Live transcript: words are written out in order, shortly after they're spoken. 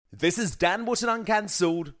This is Dan Wootton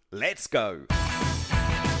Uncancelled. Let's go.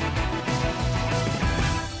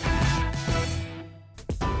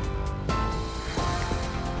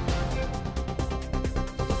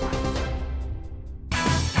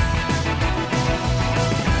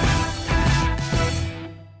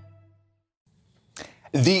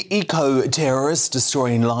 The eco-terrorists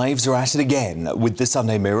destroying lives are at it again, with the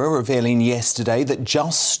Sunday Mirror revealing yesterday that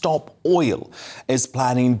Just Stop Oil is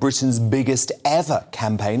planning Britain's biggest ever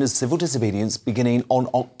campaign of civil disobedience beginning on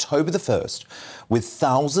October the 1st, with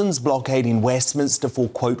thousands blockading Westminster for,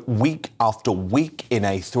 quote, week after week in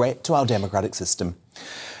a threat to our democratic system.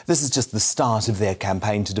 This is just the start of their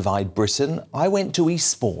campaign to divide Britain. I went to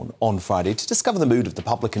Eastbourne on Friday to discover the mood of the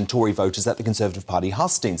public and Tory voters at the Conservative Party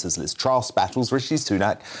hustings as Liz Truss battles Rishi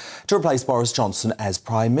Sunak to replace Boris Johnson as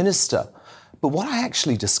Prime Minister. But what I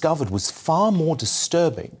actually discovered was far more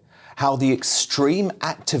disturbing: how the extreme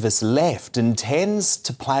activist left intends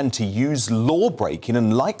to plan to use law-breaking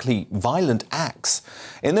and likely violent acts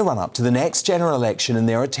in the run-up to the next general election in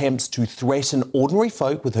their attempts to threaten ordinary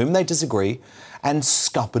folk with whom they disagree and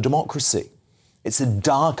scupper democracy. It's a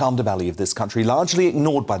dark underbelly of this country, largely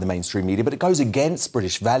ignored by the mainstream media, but it goes against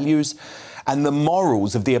British values and the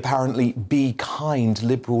morals of the apparently be kind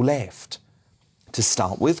liberal left. To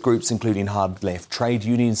start with, groups including hard left trade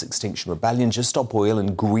unions, Extinction Rebellion, Just Stop Oil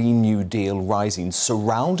and Green New Deal Rising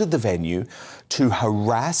surrounded the venue to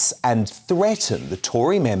harass and threaten the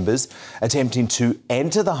Tory members attempting to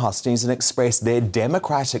enter the hustings and express their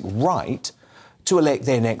democratic right to elect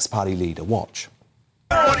their next party leader. Watch.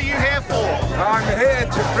 What are you here for? I'm here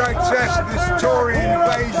to protest this Tory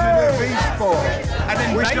invasion of Eastbourne.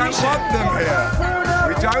 We don't want them here.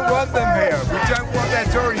 We don't want them here. We don't want their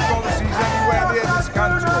Tory policies anywhere near this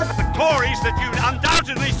country. The Tories that you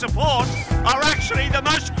undoubtedly support are actually the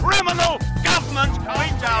most criminal government.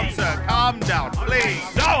 Calm down, sir. Calm down, please.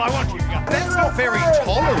 No, I want you to go. That's not very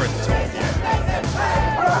tolerant of you.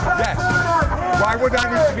 Yes. Why would I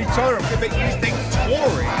need to be tolerant? But you think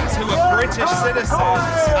Tories, who are British citizens,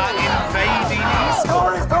 are invading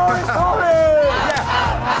Eastbourne?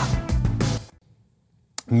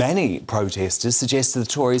 Many protesters suggested the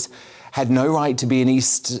Tories had no right to be in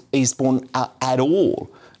Eastbourne at all,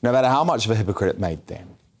 no matter how much of a hypocrite it made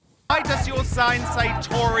them. Why does your sign say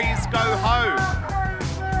Tories go home?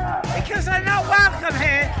 Because they're not welcome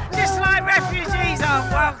here, just like refugees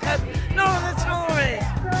aren't welcome, nor the Tories.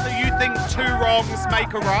 So you think two wrongs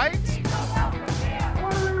make a right?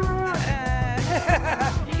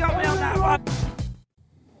 You got me on that one.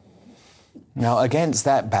 Now, against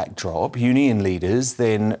that backdrop, union leaders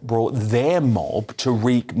then brought their mob to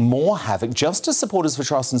wreak more havoc just as supporters for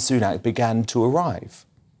Truss and Sunak began to arrive.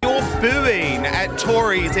 You're booing at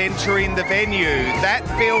Tories entering the venue. That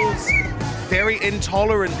feels very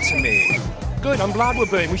intolerant to me. Good, I'm glad we're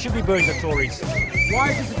booing. We should be booing the Tories.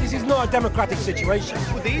 Why is this is not a democratic situation.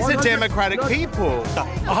 Well, these are democratic people.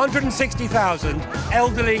 160,000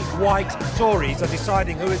 elderly white Tories are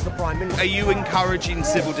deciding who is the Prime Minister. Are you encouraging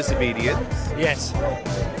civil disobedience? Yes.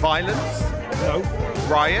 Violence? No.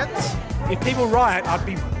 Riots? If people riot, I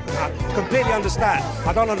completely understand.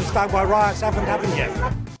 I don't understand why riots haven't happened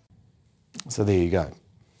yet. So there you go.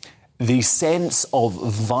 The sense of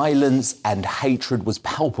violence and hatred was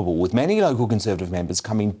palpable, with many local Conservative members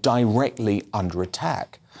coming directly under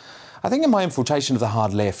attack. I think in my infiltration of the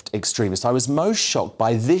hard left extremists, I was most shocked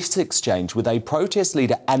by this exchange with a protest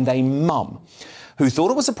leader and a mum who thought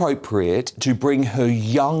it was appropriate to bring her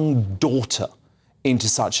young daughter into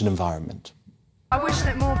such an environment. I wish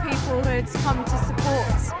that more people had come to support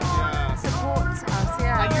us,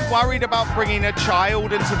 yeah. Are you worried about bringing a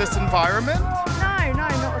child into this environment? No,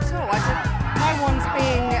 not at all. No one's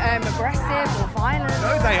being aggressive or violent.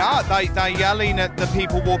 No, they are. They're yelling at the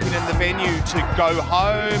people walking in the venue to go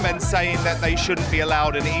home and saying that they shouldn't be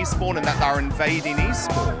allowed in Eastbourne and that they're invading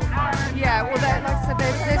Eastbourne. Yeah, well, like I said,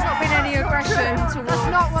 there's not been any aggression towards...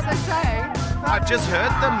 That's not what they're saying. I've just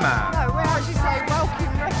heard them, ma'am. No, we're actually saying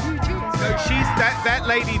welcome refugees. So that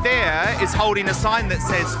lady there is holding a sign that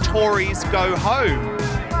says Tories go home.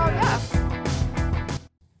 Well, yeah.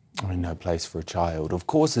 No place for a child. Of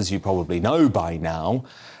course, as you probably know by now,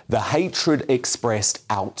 the hatred expressed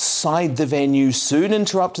outside the venue soon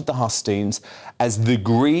interrupted the hustings as the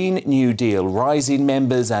Green New Deal Rising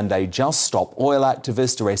members and a Just Stop Oil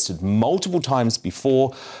activist arrested multiple times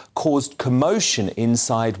before caused commotion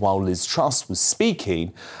inside while Liz Truss was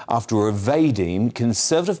speaking after evading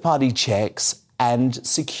Conservative Party checks and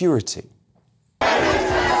security.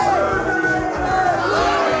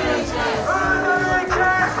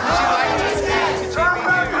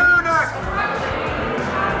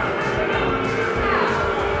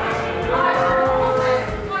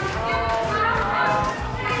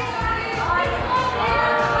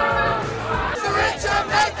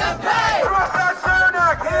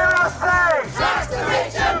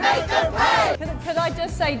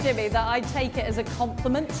 say, Jimmy, that I take it as a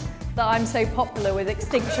compliment that I'm so popular with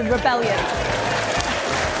Extinction Rebellion.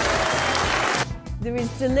 There is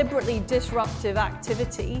deliberately disruptive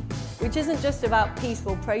activity, which isn't just about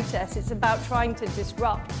peaceful protests, it's about trying to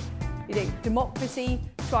disrupt, democracy,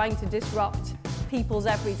 trying to disrupt people's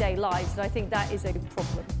everyday lives, and I think that is a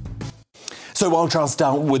problem. So while Truss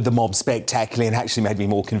dealt with the mob spectacularly and actually made me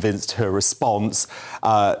more convinced her response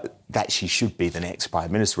that she should be the next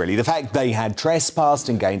Prime Minister, really, the fact they had trespassed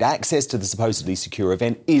and gained access to the supposedly secure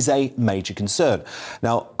event is a major concern.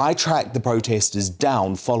 Now, I tracked the protesters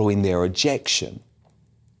down following their ejection.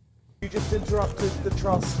 You just interrupted the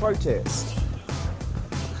Truss protest.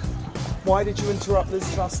 Why did you interrupt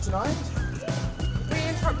Liz Truss tonight? We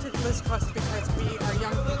interrupted Liz Truss because we are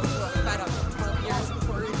young people who are fed up with 12 years of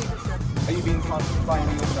Tory leadership. Are you being funded by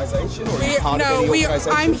any organisation, or are you part of any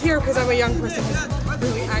organisation? I'm here because I'm a young person who's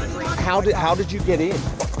really angry. How did you get in?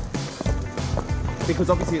 Because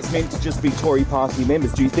obviously it's meant to just be Tory party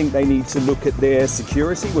members. Do you think they need to look at their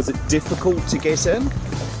security? Was it difficult to get in?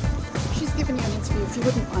 She's given you an interview, if you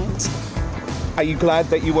wouldn't mind. Are you glad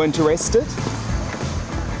that you weren't arrested?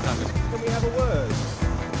 Can we have a word?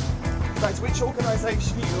 Right, which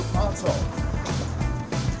organisation are you a part of?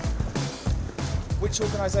 Which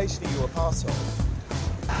organisation are you a part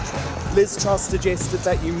of? Liz Truss suggested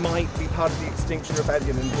that you might be part of the Extinction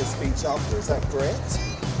Rebellion in her speech after, is that correct?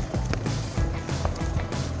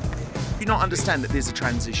 Do you not understand that there's a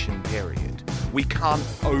transition period? We can't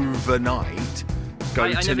overnight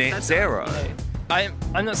go to net zero.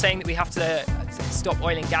 I'm not saying that we have to stop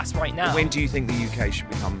oil and gas right now. When do you think the UK should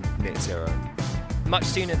become net zero? Much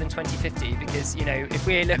sooner than 2050, because, if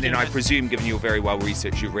we're looking... And then I presume, given your very well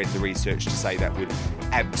research, you've read the research to say that would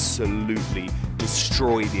absolutely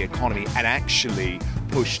destroy the economy and actually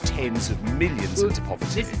push tens of millions into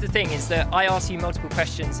poverty. This is the thing, is that I asked you multiple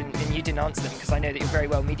questions and you didn't answer them because I know that you're very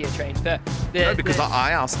well media trained, but...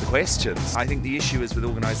 I asked the questions. I think the issue is with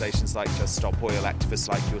organisations like Just Stop Oil, activists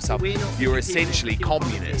like yourself, you're essentially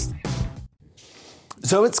communist.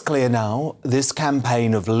 So it's clear now this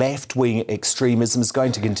campaign of left-wing extremism is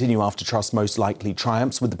going to continue after Truss most likely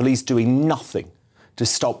triumphs, with the police doing nothing to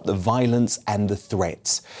stop the violence and the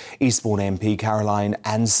threats. Eastbourne MP Caroline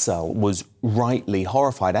Ansell was rightly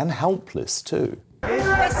horrified and helpless too. This is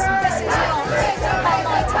not how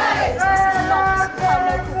my time is. This is not how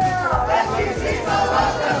local people are.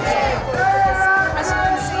 As you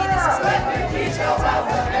can see, this is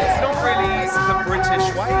It's not really the British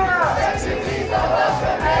way, is it?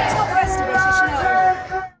 It's not West British,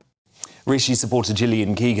 no. Rishi supporter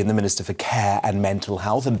Gillian Keegan, the Minister for Care and Mental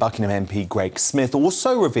Health, and Buckingham MP Greg Smith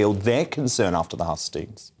also revealed their concern after the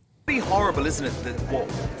hustings. Pretty horrible, isn't it, that what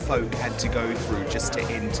folk had to go through just to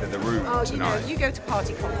enter the room tonight? You go to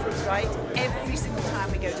party conference, right? Every single time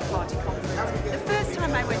we go to party conference. The first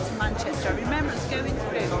time I went to Manchester, I remember us going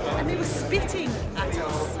through and they were spitting at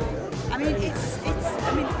us.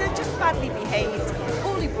 They're just badly behaved,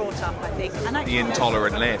 poorly brought up, I think. And the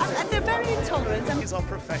intolerant left. And they're very intolerant. These are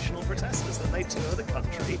professional protesters that they tour the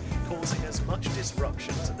country, causing as much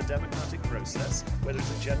disruption to the democratic process, whether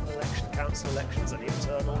it's a general election, council elections, an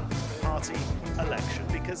internal party election,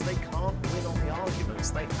 because they can't win on the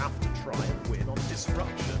arguments. They have to try and win on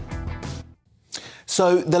disruption.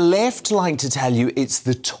 So the left like to tell you it's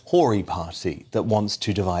the Tory party that wants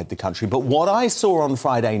to divide the country. But what I saw on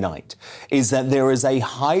Friday night is that there is a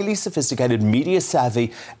highly sophisticated,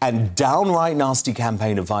 media-savvy and downright nasty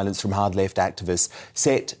campaign of violence from hard left activists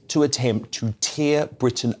set to attempt to tear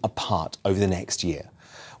Britain apart over the next year.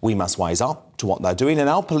 We must wise up to what they're doing, and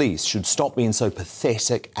our police should stop being so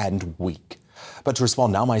pathetic and weak. But to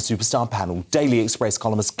respond now, my superstar panel, Daily Express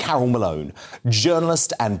columnist Carol Malone,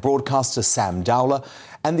 journalist and broadcaster Sam Dowler,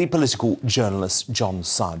 and the political journalist John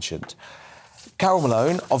Sargent. Carol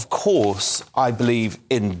Malone, of course, I believe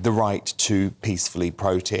in the right to peacefully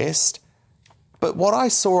protest. But what I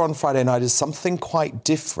saw on Friday night is something quite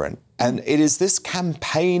different. And it is this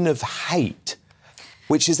campaign of hate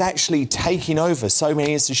which is actually taking over so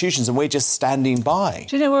many institutions, and we're just standing by.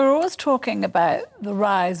 Do you know, we're always talking about the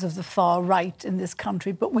rise of the far right in this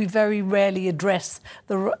country, but we very rarely address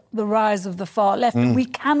the rise of the far left. We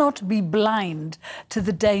cannot be blind to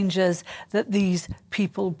the dangers that these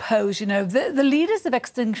people pose. You know, the leaders of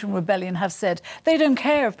Extinction Rebellion have said they don't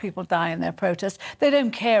care if people die in their protest. They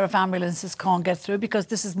don't care if ambulances can't get through, because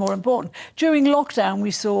this is more important. During lockdown,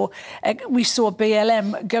 we saw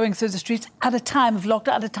BLM going through the streets at a time of lockdown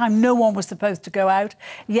lockdown at a time no one was supposed to go out,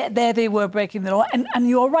 yet there they were breaking the law. And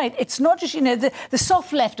you're right, it's not just, the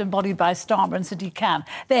soft left embodied by Starmer and Sadiq Khan,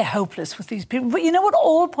 they're hopeless with these people. But you know what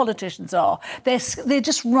all politicians are? They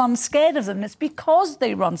just run scared of them. And it's because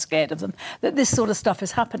they run scared of them that this sort of stuff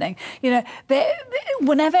is happening.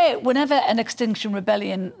 Whenever an Extinction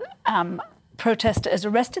Rebellion protester is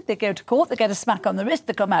arrested, they go to court, they get a smack on the wrist,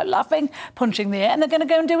 they come out laughing, punching the air, and they're going to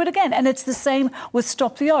go and do it again. And it's the same with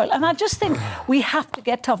Stop the Oil. And I just think we have to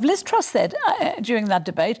get tough. Liz Truss said during that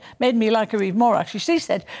debate, made me like her even more, actually, she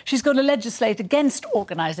said she's going to legislate against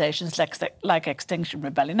organisations like Extinction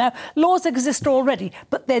Rebellion. Now, laws exist already,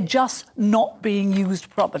 but they're just not being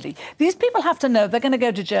used properly. These people have to know they're going to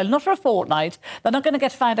go to jail, not for a fortnight, they're not going to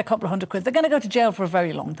get fined a couple of £100, they're going to go to jail for a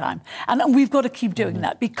very long time. And we've got to keep doing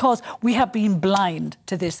that, because we have been blind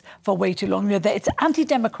to this for way too long. It's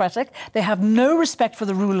anti-democratic, they have no respect for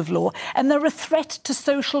the rule of law, and they're a threat to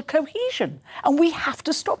social cohesion. And we have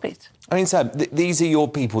to stop it. I mean, Sam, these are your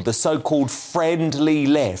people, the so-called friendly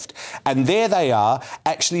left. And there they are,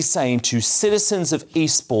 actually saying to citizens of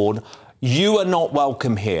Eastbourne, you are not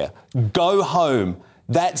welcome here. Go home.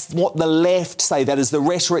 That's what the left say. That is the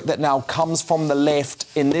rhetoric that now comes from the left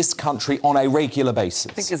in this country on a regular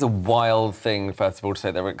basis. I think it's a wild thing, first of all, to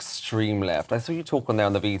say they're extreme left. I saw you talk on there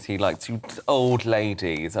on the VT, like two old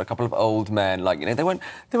ladies, a couple of old men, they weren't,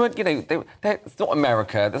 it's not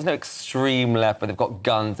America. There's no extreme left where they've got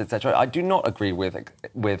guns, etc. I do not agree with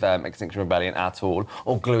Extinction Rebellion at all,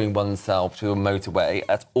 or gluing oneself to a motorway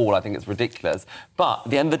at all. I think it's ridiculous. But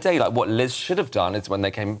at the end of the day, what Liz should have done is when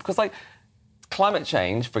they came, because climate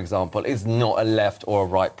change, for example, is not a left or a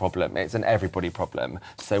right problem. It's an everybody problem.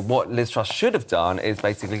 So what Liz Truss should have done is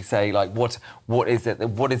basically say, what is it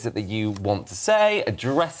that you want to say,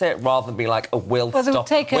 address it, rather than be we'll stop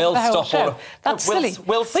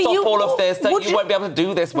all of this, you won't be able to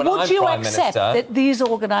do this when I'm Prime Minister. Would you accept that these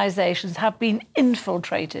organisations have been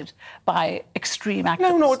infiltrated by extreme activists?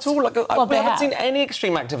 No, not at all. We haven't seen any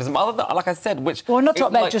extreme activism, other than, like I said, which... Well, we're not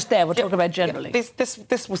talking about just there, we're talking about generally. This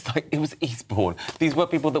was it was Eastbourne. These were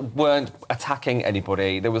people that weren't attacking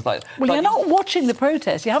anybody. There was Well, you're not watching the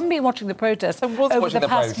protests. You haven't been watching the protests over the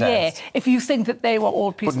past year if you think that they were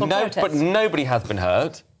all peaceful protests. But nobody has been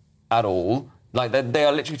hurt at all. They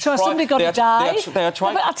are literally trying... So somebody got to die? They are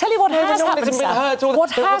trying... No, but I'll tell you what has happened, Sam.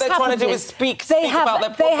 What they're trying to do is speak about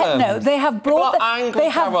their problems.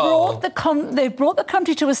 They've brought the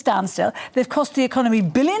country to a standstill. They've cost the economy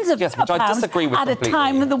billions of pounds at a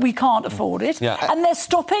time that we can't afford it. Yeah. And they're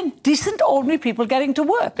stopping decent, ordinary people getting to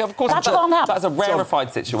work. Yeah, of course, that can't happen. That's a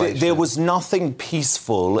rarefied situation. There was nothing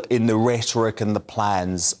peaceful in the rhetoric and the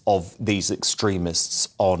plans of these extremists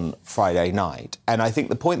on Friday night. And I think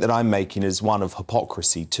the point that I'm making is one of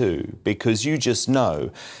hypocrisy too, because you just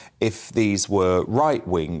know if these were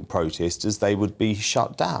right-wing protesters, they would be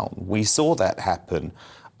shut down. We saw that happen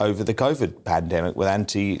over the COVID pandemic with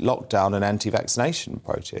anti-lockdown and anti-vaccination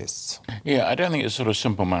protests. Yeah, I don't think it's sort of a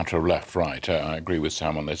simple matter of left-right. I agree with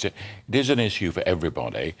Sam on this. It is an issue for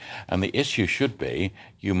everybody, and the issue should be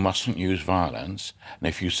you mustn't use violence, and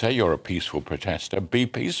if you say you're a peaceful protester, be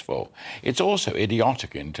peaceful. It's also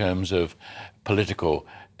idiotic in terms of political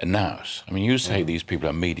nous. I mean, you say these people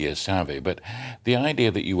are media savvy, but the idea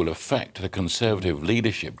that you will affect the Conservative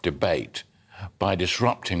leadership debate by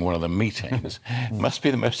disrupting one of the meetings must be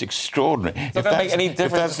the most extraordinary. It's not going to make any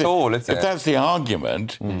difference at all, is it? If that's the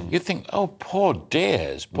argument, you think, oh, poor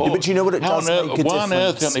dears. But you know what it does make a difference? Why on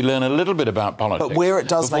earth don't they learn a little bit about politics but where it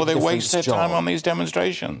does before make they a waste their time on these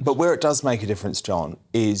demonstrations? But where it does make a difference, John,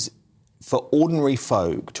 is for ordinary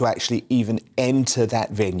folk to actually even enter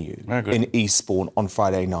that venue in Eastbourne on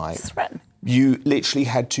Friday night. You literally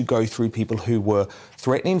had to go through people who were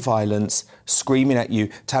threatening violence, screaming at you,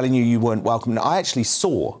 telling you weren't welcome. Now, I actually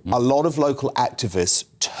saw a lot of local activists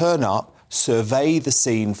turn up, survey the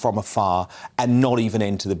scene from afar and not even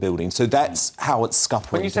enter the building. So that's how it's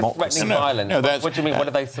scuppering When you said threatening violence, what do you mean? What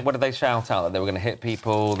did they shout out? That they were going to hit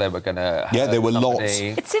people? They were going to hurt there were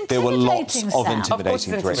somebody? There were lots of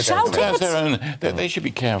intimidating threats. They should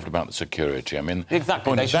be careful about the security. I mean,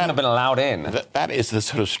 exactly. They shouldn't have been allowed in. That is the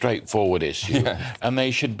sort of straightforward issue, and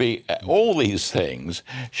they should be. All these things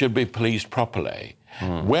should be policed properly.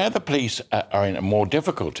 Where the police are in more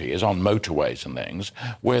difficulty is on motorways and things,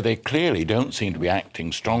 where they clearly don't seem to be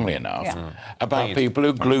acting strongly enough about people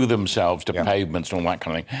who glue themselves to pavements and all that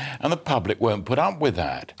kind of thing. And the public won't put up with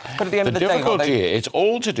that. But at the end of the difficulty here, it's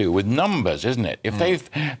all to do with numbers, isn't it? If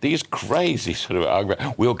these crazy sort of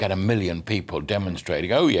arguments, we'll get 1 million people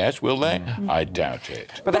demonstrating. Oh, yes, will they? I doubt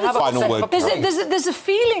it. But they have final word. There's a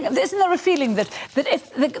feeling, isn't there a feeling that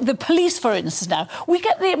if the police, for instance, now, we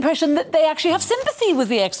get the impression that they actually have sympathy see with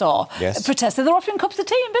the XR Yes. protester. They're offering cups of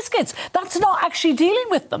tea and biscuits. That's not actually dealing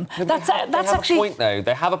with them. That's actually... a point, though.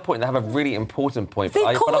 They have a point. They have a really important point.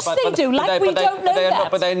 Of course they do. We don't know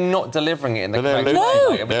that. But they're not delivering it in the correct way.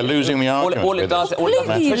 No. They're losing the argument. All it does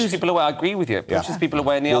pushes people away. I agree with you. It pushes people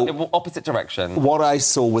away in the opposite direction. What I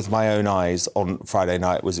saw with my own eyes on Friday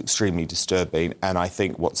night was extremely disturbing, and I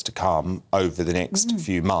think what's to come over the next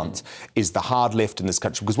few months is the hard left in this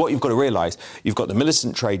country. Because what you've got to realise, you've got the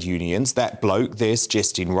militant trade unions, that bloke there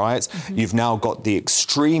suggesting riots. You've now got the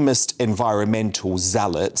extremist environmental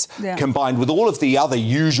zealots, combined with all of the other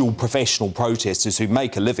usual professional protesters who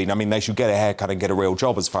make a living. I mean, they should get a haircut and get a real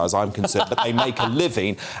job as far as I'm concerned, but they make a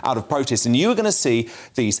living out of protest. And you're going to see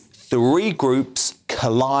these three groups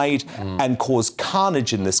collide and cause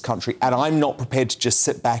carnage in this country, and I'm not prepared to just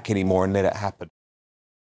sit back anymore and let it happen.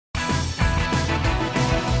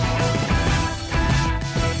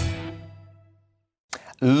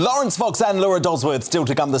 Lawrence Fox and Laura Dosworth still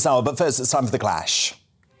to come this hour, but first it's time for The Clash.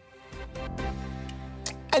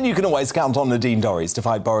 And you can always count on Nadine Dorries to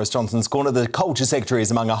fight Boris Johnson's corner. The Culture Secretary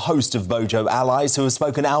is among a host of Bojo allies who have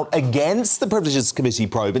spoken out against the Privileges Committee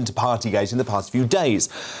probe into Partygate in the past few days,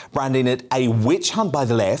 branding it a witch hunt by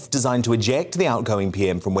the left designed to eject the outgoing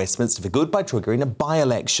PM from Westminster for good by triggering a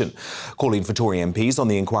by-election, calling for Tory MPs on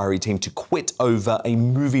the inquiry team to quit over a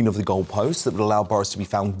moving of the goalposts that would allow Boris to be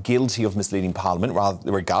found guilty of misleading Parliament,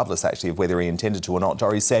 regardless, actually, of whether he intended to or not.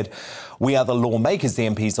 Dorries said, "We are the lawmakers. The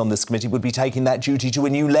MPs on this committee would be taking that duty to a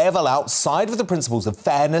new level outside of the principles of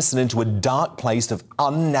fairness and into a dark place of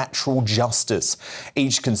unnatural justice.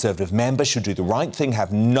 Each Conservative member should do the right thing,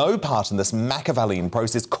 have no part in this Machiavellian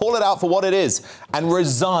process, call it out for what it is, and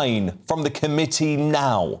resign from the committee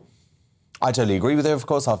now." I totally agree with her, of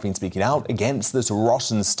course. I've been speaking out against this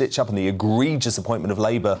rotten stitch-up and the egregious appointment of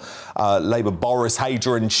Labour Boris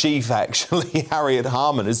Hader-in-Chief, actually, Harriet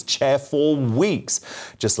Harman, as chair for weeks.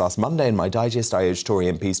 Just last Monday in my digest, I urged Tory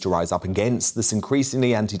MPs to rise up against this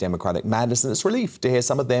increasingly anti-democratic madness, and it's relief to hear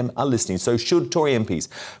some of them are listening. So should Tory MPs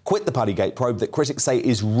quit the Partygate probe that critics say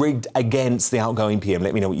is rigged against the outgoing PM?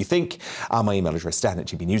 Let me know what you think. My email address,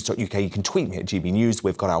 stan@gbnews.uk. You can tweet me at GB News.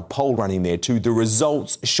 We've got our poll running there too. The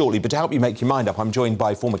results shortly. But to help you make your mind up, I'm joined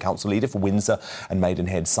by former council leader for Windsor and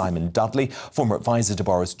Maidenhead, Simon Dudley, former advisor to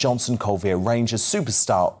Boris Johnson, Colville Ranger,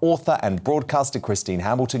 superstar author and broadcaster Christine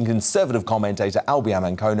Hamilton, Conservative commentator Albion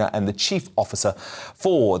Ancona, and the chief officer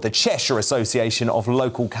for the Cheshire Association of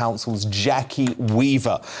Local Councils, Jackie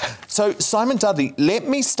Weaver. So, Simon Dudley, let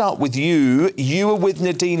me start with you. You were with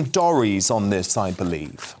Nadine Dorries on this, I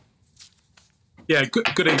believe. Yeah,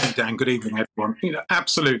 good evening, Dan. Good evening, everyone.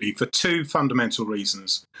 Absolutely, for two fundamental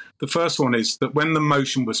reasons. The first one is that when the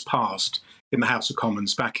motion was passed in the House of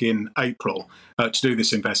Commons back in April to do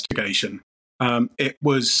this investigation, it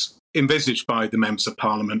was envisaged by the members of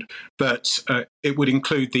Parliament that it would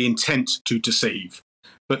include the intent to deceive.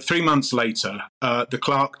 But 3 months later, the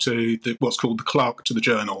clerk to what's called the clerk to the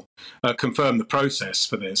Journal confirmed the process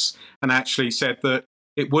for this and actually said that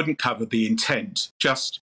it wouldn't cover the intent,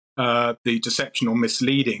 just the deception or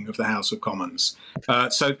misleading of the House of Commons.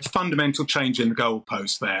 So fundamental change in the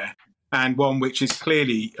goalpost there, and one which is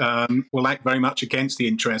clearly will act very much against the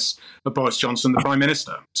interests of Boris Johnson, the Prime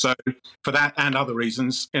Minister. So for that and other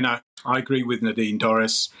reasons, I agree with Nadine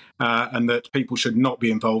Dorries and that people should not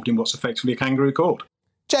be involved in what's effectively a kangaroo court.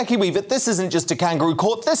 Jackie Weaver, this isn't just a kangaroo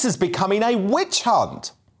court, this is becoming a witch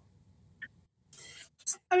hunt.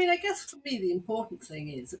 I mean, I guess for me, the important thing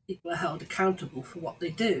is that people are held accountable for what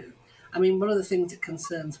they do. I mean, one of the things that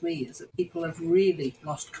concerns me is that people have really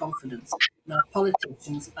lost confidence in our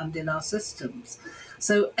politicians and in our systems.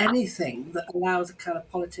 So anything that allows a kind of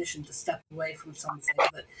politician to step away from something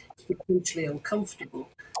that is potentially uncomfortable,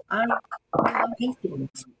 I'm uncomfortable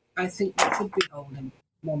with. I think we should be holding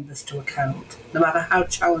members to account, no matter how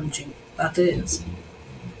challenging that is.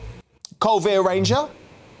 Colville Ranger?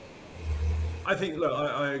 I think, look,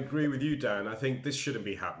 I agree with you, Dan. I think this shouldn't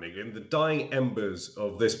be happening. In the dying embers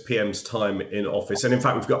of this PM's time in office, and in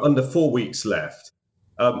fact, we've got under 4 weeks left,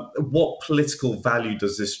 what political value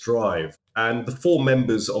does this drive? And the 4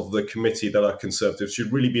 members of the committee that are Conservatives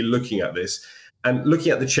should really be looking at this and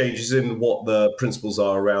looking at the changes in what the principles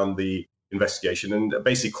are around the investigation and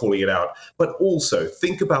basically calling it out. But also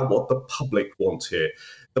think about what the public want here.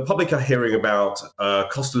 The public are hearing about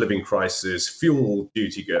cost of living crisis, fuel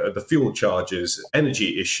duty, the fuel charges,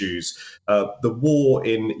 energy issues, the war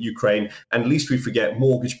in Ukraine, and least we forget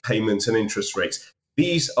mortgage payments and interest rates.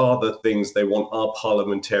 These are the things they want our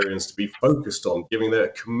parliamentarians to be focused on, giving their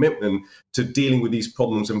commitment to dealing with these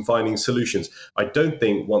problems and finding solutions. I don't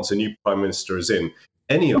think once a new Prime Minister is in,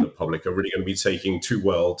 any of the public are really going to be taking too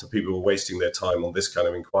well to people who are wasting their time on this kind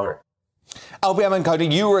of inquiry. Albion Ancona,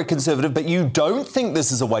 you were a Conservative, but you don't think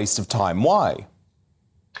this is a waste of time. Why?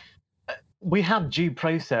 We have due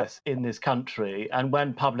process in this country, and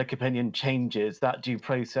when public opinion changes, that due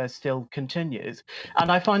process still continues.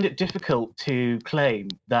 And I find it difficult to claim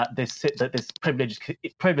that this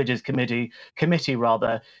privileges committee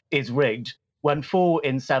is rigged, when 4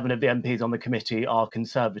 in 7 of the MPs on the committee are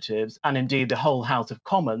Conservatives, and indeed the whole House of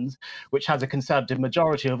Commons, which has a Conservative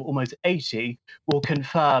majority of almost 80, will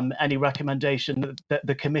confirm any recommendation that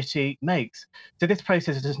the committee makes. So this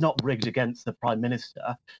process is not rigged against the Prime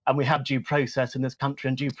Minister, and we have due process in this country,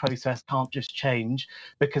 and due process can't just change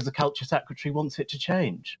because the Culture Secretary wants it to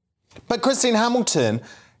change. But Christine Hamilton,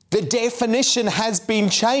 the definition has been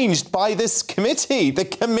changed by this committee. The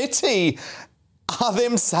committee are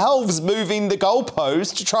themselves moving the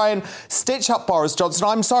goalpost to try and stitch up Boris Johnson.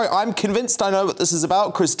 I'm sorry, I'm convinced I know what this is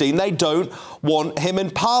about, Christine. They don't want him in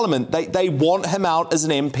Parliament. They want him out as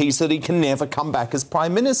an MP so that he can never come back as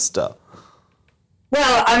Prime Minister.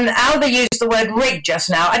 Well, Alba used the word rigged just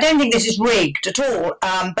now. I don't think this is rigged at all,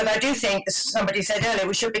 but I do think, as somebody said earlier,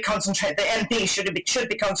 we should be concentrating. The MPs should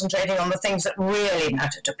be concentrating on the things that really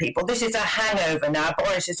matter to people. This is a hangover now.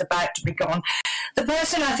 Boris is about to be gone. The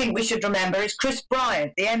person I think we should remember is Chris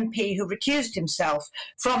Bryant, the MP who recused himself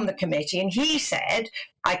from the committee, and he said,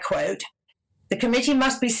 I quote, "The committee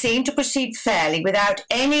must be seen to proceed fairly without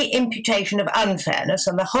any imputation of unfairness,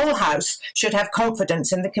 and the whole House should have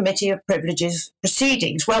confidence in the Committee of Privileges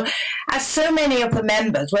proceedings." Well, as so many of the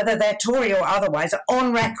members, whether they're Tory or otherwise, are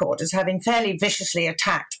on record as having fairly viciously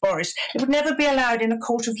attacked Boris, it would never be allowed in a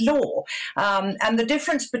court of law. And the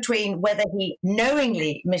difference between whether he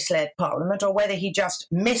knowingly misled Parliament or whether he just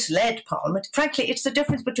misled Parliament, frankly, it's the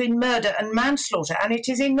difference between murder and manslaughter, and it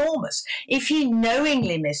is enormous. If he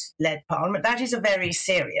knowingly misled Parliament, that is a very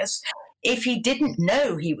serious. If he didn't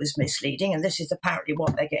know he was misleading, and this is apparently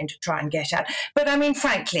what they're going to try and get at. But I mean,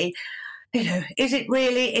 frankly, is it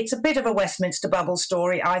really? It's a bit of a Westminster bubble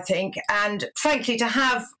story, I think. And frankly, to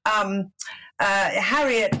have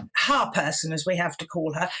Harriet Harperson, as we have to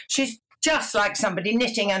call her, she's just like somebody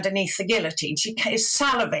knitting underneath the guillotine. She is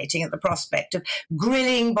salivating at the prospect of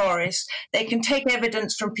grilling Boris. They can take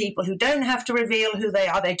evidence from people who don't have to reveal who they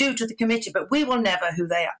are. They do to the committee, but we will never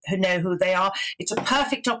know who they are. It's a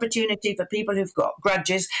perfect opportunity for people who've got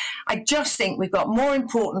grudges. I just think we've got more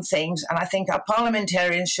important things, and I think our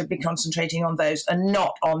parliamentarians should be concentrating on those and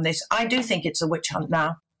not on this. I do think it's a witch hunt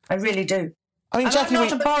now. I really do. I mean, Jackie, I'm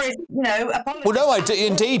not a Boris, well, no,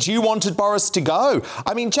 indeed, you wanted Boris to go.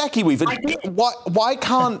 I mean, Jackie Weaver, why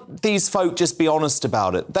can't these folk just be honest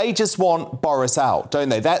about it? They just want Boris out, don't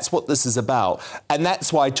they? That's what this is about. And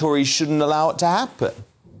that's why Tories shouldn't allow it to happen.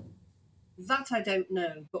 That I don't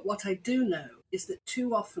know. But what I do know is that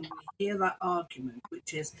too often we hear that argument,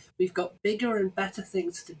 which is we've got bigger and better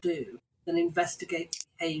things to do than investigate the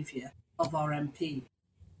behaviour of our MP.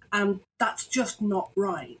 And that's just not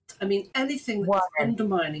right. I mean, anything that's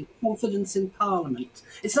undermining confidence in Parliament,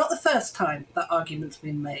 it's not the first time that argument's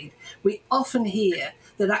been made. We often hear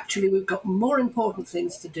that actually we've got more important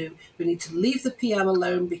things to do. We need to leave the PM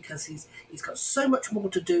alone because he's got so much more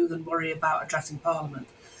to do than worry about addressing Parliament.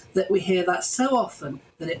 That we hear that so often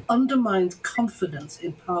that it undermines confidence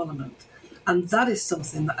in Parliament. And that is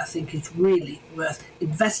something that I think is really worth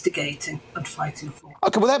investigating and fighting for.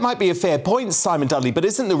 OK, well, that might be a fair point, Simon Dudley, but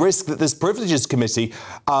isn't the risk that this Privileges Committee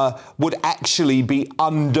would actually be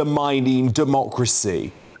undermining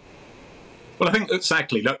democracy? Well, I think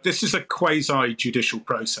exactly. Look, this is a quasi-judicial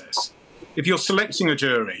process. If you're selecting a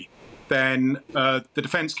jury, then the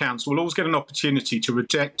Defence Counsel will always get an opportunity to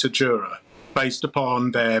reject a juror based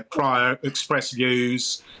upon their prior expressed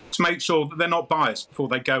views, to make sure that they're not biased before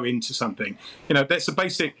they go into something. You know, that's a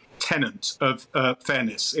basic tenet of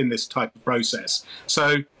fairness in this type of process.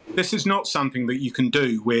 So this is not something that you can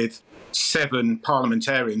do with 7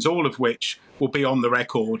 parliamentarians, all of which will be on the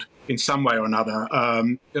record in some way or another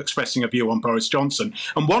expressing a view on Boris Johnson.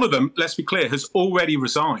 And one of them, let's be clear, has already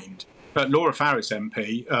resigned. Laura Farris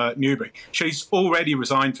MP, Newbury. She's already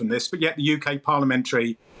resigned from this, but yet the UK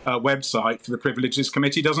parliamentary website for the Privileges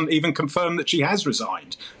Committee doesn't even confirm that she has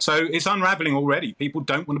resigned. So it's unravelling already. People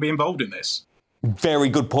don't want to be involved in this. Very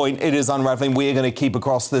good point. It is unravelling. We're going to keep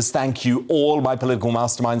across this. Thank you all, my political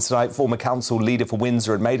masterminds tonight. Former council leader for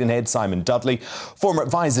Windsor and Maidenhead, Simon Dudley. Former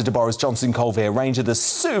advisor to Boris Johnson, Colville Ranger. The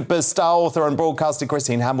superstar author and broadcaster,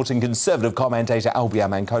 Christine Hamilton. Conservative commentator,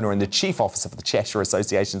 Albion Ancona. And the chief officer for the Cheshire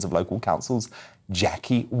Associations of Local Councils,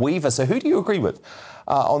 Jackie Weaver. So who do you agree with?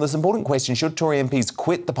 on this important question, should Tory MPs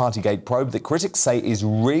quit the Partygate probe that critics say is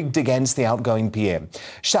rigged against the outgoing PM?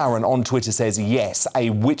 Sharon on Twitter says, yes, a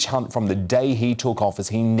witch hunt from the day he took office.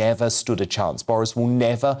 He never stood a chance. Boris will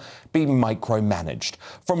never be micromanaged.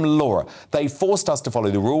 From Laura, they forced us to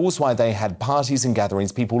follow the rules while they had parties and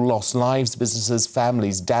gatherings. People lost lives, businesses,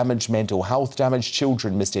 families damaged, mental health damage,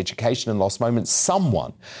 children missed education and lost moments.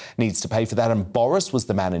 Someone needs to pay for that, and Boris was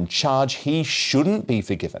the man in charge. He shouldn't be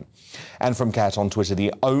forgiven. And from Kat on Twitter,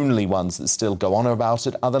 the only ones that still go on about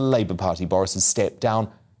it are the Labour Party. Boris has stepped down.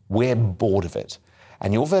 We're bored of it.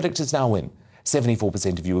 And your verdict is now in.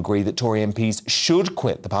 74% of you agree that Tory MPs should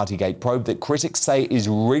quit the Partygate probe that critics say is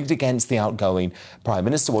rigged against the outgoing Prime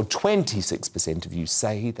Minister, while 26% of you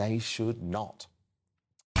say they should not.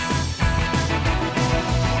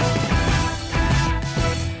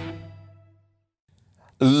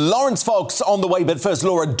 Lawrence Fox on the way, but first,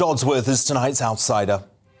 Laura Dodsworth is tonight's outsider.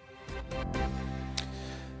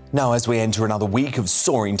 Now, as we enter another week of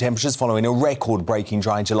soaring temperatures following a record-breaking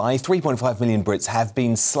dry July, 3.5 million Brits have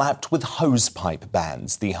been slapped with hosepipe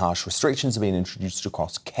bans. The harsh restrictions have been introduced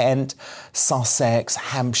across Kent, Sussex,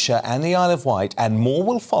 Hampshire and the Isle of Wight, and more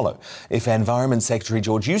will follow if Environment Secretary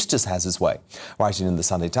George Eustice has his way. Writing in the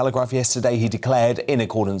Sunday Telegraph yesterday, he declared, in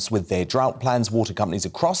accordance with their drought plans, water companies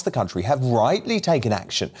across the country have rightly taken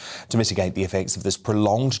action to mitigate the effects of this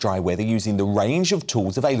prolonged dry weather using the range of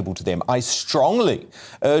tools available to them. I strongly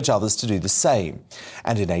urge others to do the same.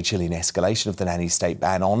 And in a chilling escalation of the nanny state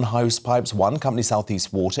ban on hosepipes, one company, South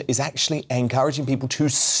East Water, is actually encouraging people to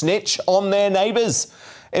snitch on their neighbours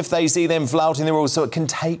if they see them flouting the rules so it can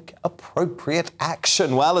take appropriate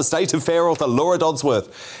action. Well, Estate of Fair author Laura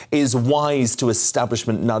Dodsworth is wise to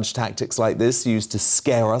establishment nudge tactics like this used to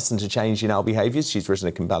scare us into changing our behaviours. She's written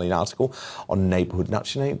a compelling article on neighbourhood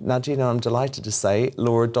nudging, and I'm delighted to say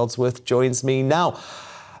Laura Dodsworth joins me now.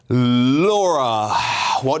 Laura,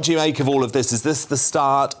 what do you make of all of this? Is this the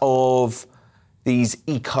start of these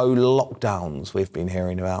eco-lockdowns we've been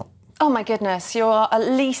hearing about? Oh, my goodness, you're at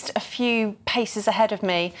least a few paces ahead of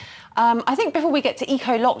me. I think before we get to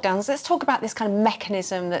eco-lockdowns, let's talk about this kind of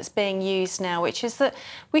mechanism that's being used now, which is that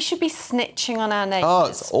we should be snitching on our neighbours. Oh,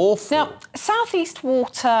 it's awful. Now, South East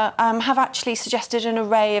Water have actually suggested an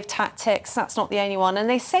array of tactics. That's not the only one. And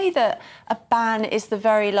they say that a ban is the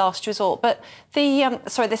very last resort. But they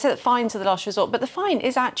say that fines are the last resort, but the fine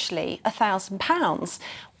is actually £1,000.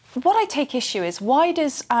 What I take issue is why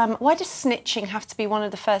does snitching have to be one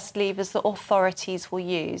of the first levers that authorities will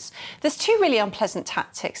use? There's two really unpleasant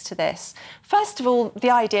tactics to this. First of all, the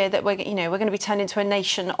idea that we're going to be turned into a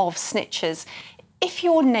nation of snitchers. If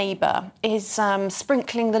your neighbour is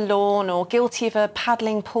sprinkling the lawn or guilty of a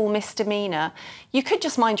paddling pool misdemeanour, you could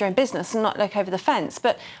just mind your own business and not look over the fence.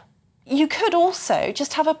 But you could also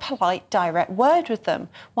just have a polite, direct word with them.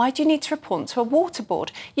 Why do you need to report to a water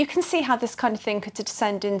board? You can see how this kind of thing could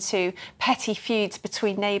descend into petty feuds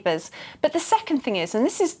between neighbours. But the second thing is, and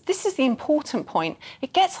this is the important point,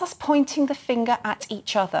 it gets us pointing the finger at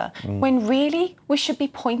each other, when really we should be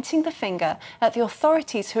pointing the finger at the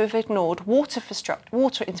authorities who have ignored water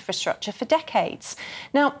infrastructure for decades.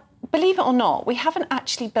 Now, believe it or not, we haven't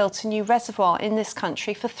actually built a new reservoir in this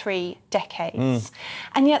country for 3 decades.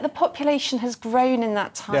 And yet the population has grown in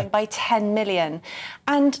that time by 10 million.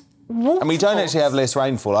 And we don't actually have less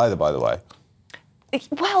rainfall either, by the way.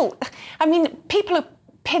 Well, I mean, people are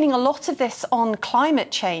pinning a lot of this on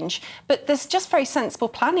climate change, but there's just very sensible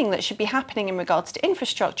planning that should be happening in regards to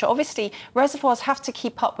infrastructure. Obviously, reservoirs have to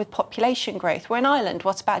keep up with population growth. We're an island.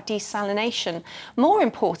 What about desalination? More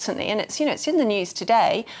importantly, and it's in the news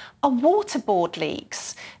today, are water board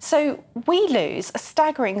leaks. So we lose a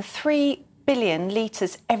staggering 3 billion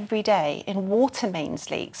litres every day in water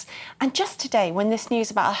mains leaks. And just today, when this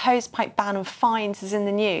news about a hosepipe ban and fines is in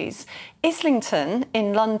the news, Islington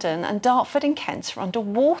in London and Dartford in Kent are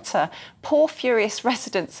underwater. Poor, furious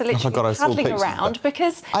residents are literally paddling around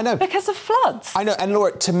because of floods. I know, and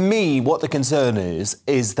Laura, to me, what the concern is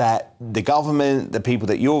that the government, the people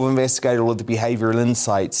that you've investigated, all of the behavioural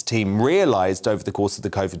insights team realised over the course of the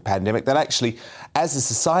COVID pandemic that actually, as a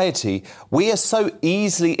society, we are so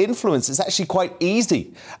easily influenced. It's actually quite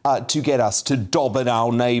easy to get us to dob at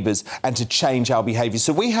our neighbours and to change our behaviour.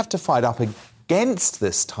 So we have to fight up against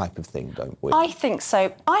this type of thing, don't we? I think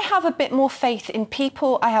so. I have a bit more faith in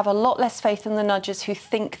people. I have a lot less faith in the nudgers who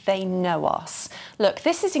think they know us. Look,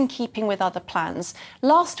 this is in keeping with other plans.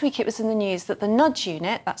 Last week it was in the news that the Nudge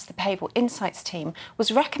Unit, that's the Behavioural Insights team, was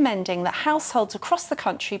recommending that households across the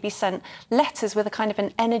country be sent letters with a kind of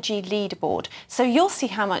an energy leaderboard. So you'll see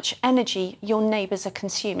how much energy your neighbours are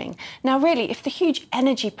consuming. Now, really, if the huge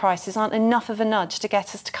energy prices aren't enough of a nudge to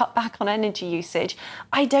get us to cut back on energy usage,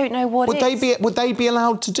 I don't know what is. would they be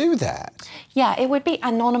allowed to do that? Yeah, it would be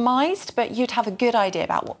anonymised, but you'd have a good idea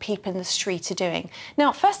about what people in the street are doing.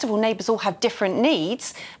 Now, first of all, neighbours all have different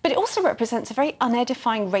needs, but it also represents a very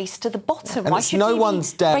unedifying race to the bottom. And it's no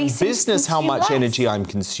one's damn business how much energy I'm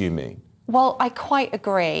consuming. Well, I quite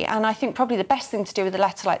agree, and I think probably the best thing to do with a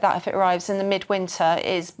letter like that if it arrives in the midwinter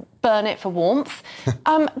is burn it for warmth.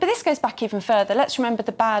 But this goes back even further. Let's remember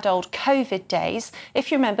the bad old COVID days.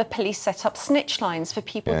 If you remember, police set up snitch lines for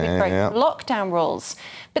people who broke lockdown rules.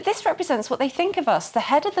 But this represents what they think of us. The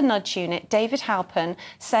head of the Nudge Unit, David Halpern,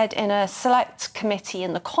 said in a select committee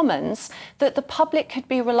in the Commons that the public could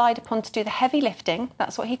be relied upon to do the heavy lifting,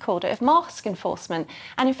 that's what he called it, of mask enforcement.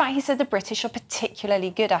 And in fact, he said the British are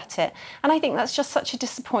particularly good at it. And I think that's just such a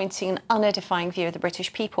disappointing and unedifying view of the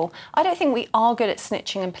British people. I don't think we are good at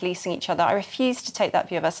snitching and policing each other. I refuse to take that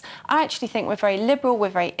view of us. I actually think we're very liberal, we're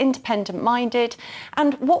very independent-minded.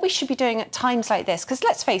 And what we should be doing at times like this, because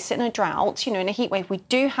let's face it, in a drought, in a heat wave, we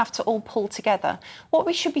do have to all pull together. What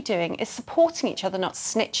we should be doing is supporting each other, not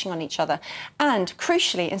snitching on each other. And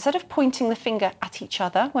crucially, instead of pointing the finger at each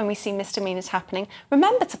other when we see misdemeanours happening,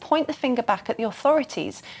 remember to point the finger back at the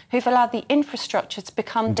authorities who've allowed the infrastructure to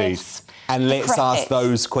become this. And let's ask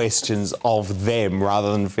those questions of them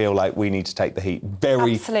rather than feel like we need to take the heat.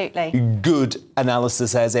 Very good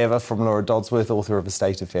analysis as ever from Laura Dodsworth, author of A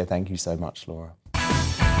State Affair. Thank you so much, Laura.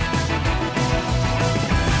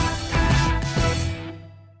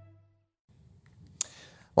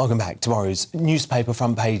 Welcome back. Tomorrow's newspaper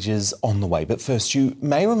front pages on the way. But first, you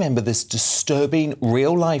may remember this disturbing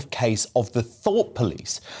real-life case of the Thought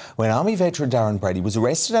Police when Army veteran Darren Brady was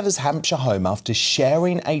arrested at his Hampshire home after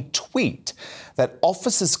sharing a tweet that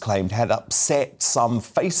officers claimed had upset some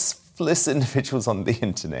faceless individuals on the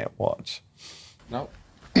internet. Watch. No.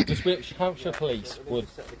 The Hampshire Police would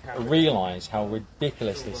realise how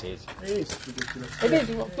ridiculous this is. It is ridiculous. It is.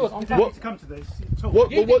 Of course, I'm what to come to this? What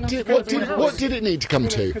did it need to come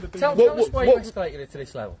to? Tell us why you escalated it to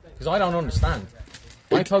this level, because I don't understand.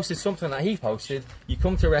 I posted something that he posted. You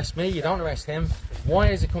come to arrest me. You don't arrest him. Why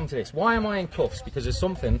has it come to this? Why am I in cuffs? Because of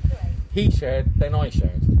something he shared, then I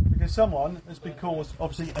shared. Because someone has been caused,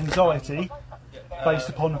 obviously, anxiety based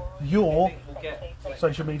upon your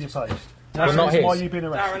social media post. That's not why you've been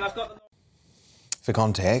arrested. For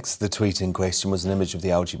context, the tweet in question was an image of the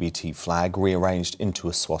LGBT flag rearranged into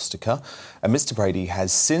a swastika, and Mr Brady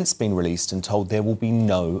has since been released and told there will be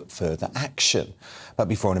no further action. But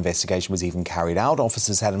before an investigation was even carried out,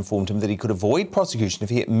 officers had informed him that he could avoid prosecution if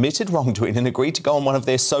he admitted wrongdoing and agreed to go on one of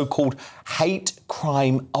their so-called hate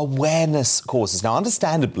crime awareness courses. Now,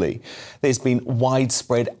 understandably, there's been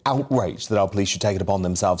widespread outrage that our police should take it upon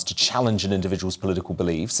themselves to challenge an individual's political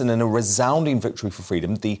beliefs, and in a resounding victory for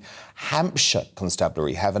freedom, the Hampshire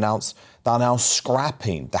Constabulary have announced they are now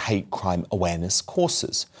scrapping the hate crime awareness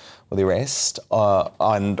courses. Well, the arrest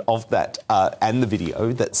and the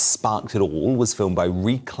video that sparked it all was filmed by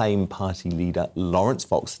Reclaim Party leader Lawrence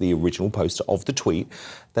Fox, the original poster of the tweet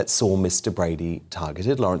that saw Mr Brady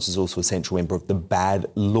targeted. Lawrence is also a central member of the Bad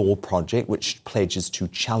Law Project, which pledges to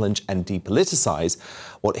challenge and depoliticise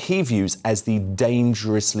what he views as the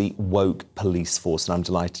dangerously woke police force. And I'm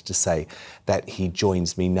delighted to say that he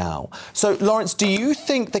joins me now. So, Lawrence, do you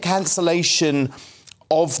think the cancellation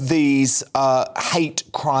of these hate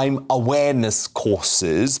crime awareness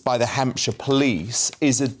courses by the Hampshire Police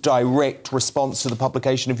is a direct response to the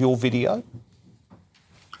publication of your video?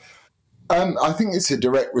 I think it's a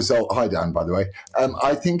direct result. Hi, Dan, by the way.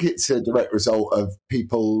 I think it's a direct result of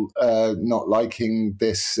people not liking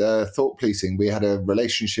this thought policing. We had a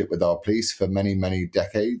relationship with our police for many, many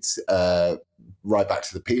decades, right back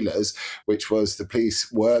to the Peelers, which was the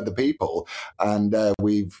police were the people. And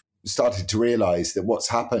we've started to realise that what's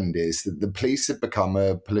happened is that the police have become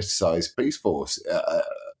a politicised police force,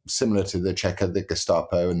 similar to the Cheka, the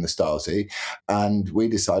Gestapo and the Stasi, and we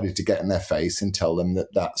decided to get in their face and tell them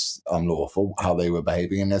that that's unlawful, how they were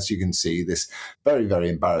behaving. And as you can see, this very, very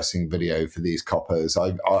embarrassing video for these coppers,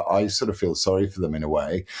 I sort of feel sorry for them in a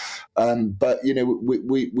way. But, you know,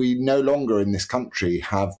 we no longer in this country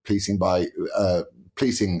have policing by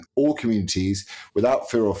policing all communities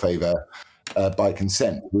without fear or favour, by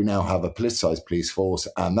consent. We now have a politicised police force,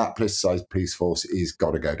 and that politicised police force is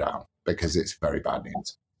got to go down because it's very bad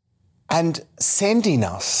news. And sending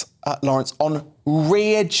us, Lawrence, on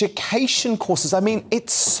re-education courses. I mean,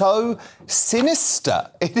 it's so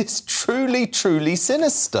sinister. It is truly, truly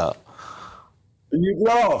sinister. You'd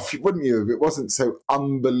laugh, wouldn't you, if it wasn't so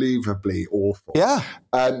unbelievably awful? Yeah.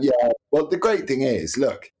 Yeah. Well, the great thing is,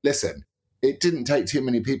 look, listen, it didn't take too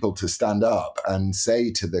many people to stand up and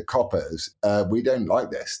say to the coppers, we don't like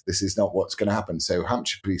this. This is not what's going to happen. So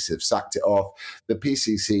Hampshire Police have sacked it off. The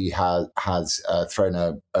PCC has thrown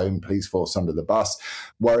her own police force under the bus.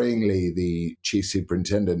 Worryingly, the chief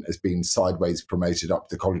superintendent has been sideways promoted up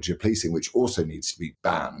to the College of Policing, which also needs to be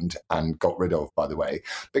banned and got rid of, by the way.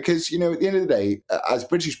 Because, at the end of the day, as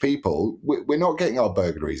British people, we're not getting our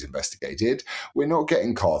burglaries investigated. We're not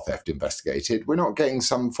getting car theft investigated. We're not getting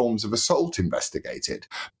some forms of assault investigated,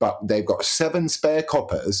 but they've got 7 spare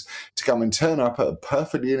coppers to come and turn up at a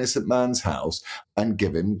perfectly innocent man's house and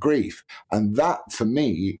give him grief. And that, for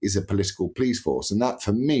me, is a political police force. And that,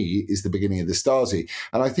 for me, is the beginning of the Stasi.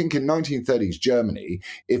 And I think in 1930s Germany,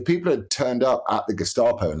 if people had turned up at the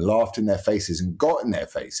Gestapo and laughed in their faces and got in their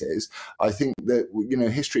faces, I think that,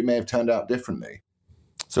 history may have turned out differently.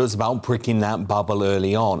 So it's about pricking that bubble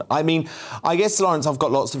early on. I mean, I guess, Lawrence, I've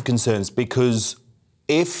got lots of concerns because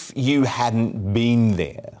if you hadn't been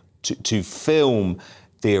there to film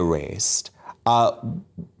the arrest,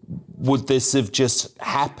 would this have just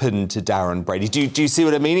happened to Darren Brady? Do you see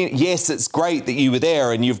what I mean? Yes, it's great that you were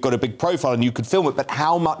there and you've got a big profile and you could film it, but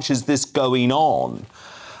how much is this going on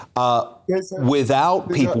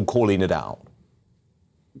without people calling it out?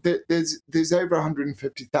 There's over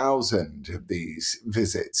 150,000 of these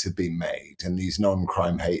visits have been made, and these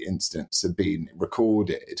non-crime hate incidents have been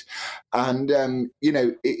recorded. And,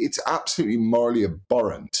 it's absolutely morally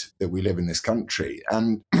abhorrent that we live in this country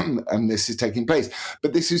and this is taking place.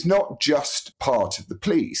 But this is not just part of the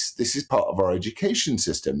police. This is part of our education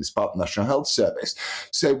system. It's part of the National Health Service.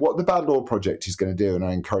 So what the Bad Law Project is going to do, and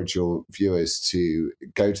I encourage your viewers to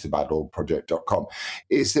go to thebadlawproject.com,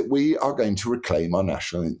 is that we are going to reclaim our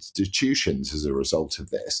national institutions as a result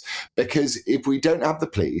of this. Because if we don't have the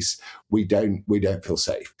police, we don't feel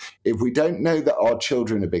safe. If we don't know that our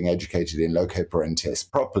children are being educated in loco parentis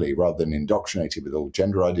properly rather than indoctrinated with all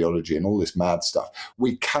gender ideology and all this mad stuff,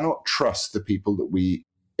 we cannot trust the people that we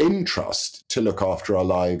entrust to look after our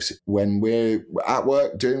lives when we're at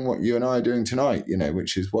work doing what you and I are doing tonight,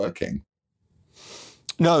 which is working.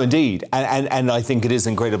 No, indeed. And I think it is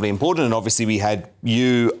incredibly important. And obviously we had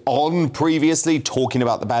you on previously talking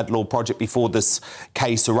about the Bad Law Project before this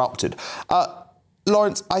case erupted.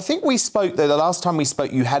 Lawrence, I think we spoke, though, the last time we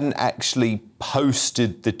spoke, you hadn't actually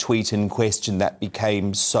posted the tweet in question that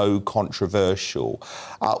became so controversial.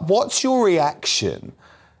 What's your reaction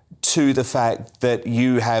to the fact that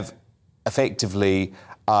you have effectively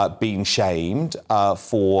been shamed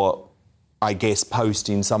for, I guess,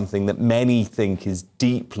 posting something that many think is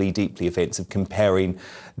deeply, deeply offensive, comparing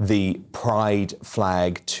the pride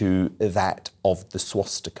flag to that of the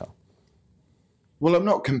swastika? Well, I'm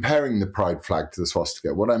not comparing the pride flag to the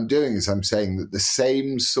swastika. What I'm doing is I'm saying that the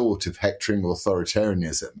same sort of hectoring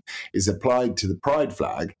authoritarianism is applied to the pride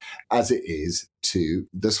flag as it is to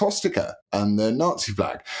the swastika and the Nazi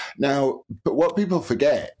flag. Now, but what people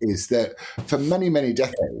forget is that for many, many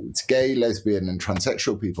decades, gay, lesbian and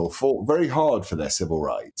transsexual people fought very hard for their civil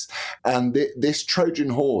rights. And this Trojan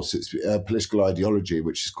horse, it's a political ideology,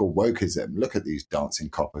 which is called wokeism. Look at these dancing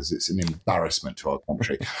coppers. It's an embarrassment to our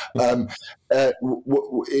country.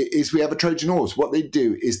 Is we have a Trojan horse. What they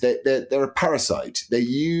do is they're a parasite. They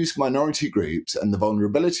use minority groups and the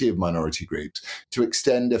vulnerability of minority groups to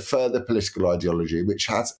extend a further political ideology which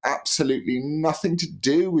has absolutely nothing to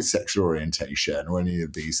do with sexual orientation or any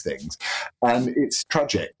of these things. And it's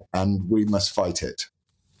tragic, and we must fight it.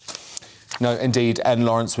 No, indeed. And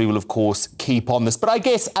Lawrence, we will, of course, keep on this. But I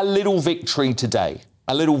guess a little victory today,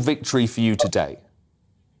 a little victory for you today.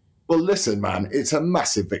 Well, listen, man, it's a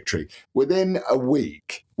massive victory. Within a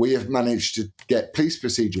week, we have managed to get police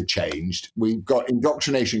procedure changed. We've got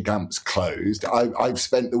indoctrination camps closed. I've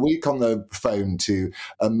spent the week on the phone to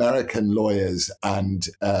American lawyers and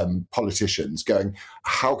politicians going,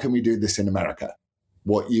 how can we do this in America?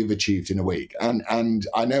 What you've achieved in a week. And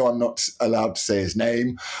I know I'm not allowed to say his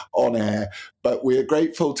name on air, but we're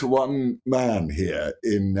grateful to one man here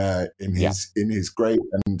in his great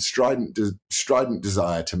and strident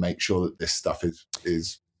desire to make sure that this stuff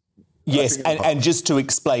is Yes, and just to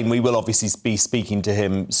explain, we will obviously be speaking to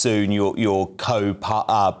him soon, your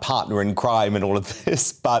co-partner in crime and all of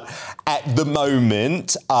this, but at the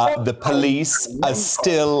moment, the police are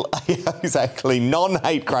still, exactly,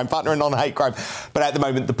 non-hate crime, partner in non-hate crime, but at the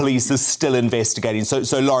moment, the police are still investigating.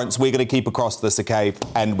 So Lawrence, we're going to keep across this, OK,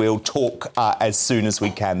 and we'll talk as soon as we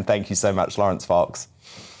can. Thank you so much, Lawrence Fox.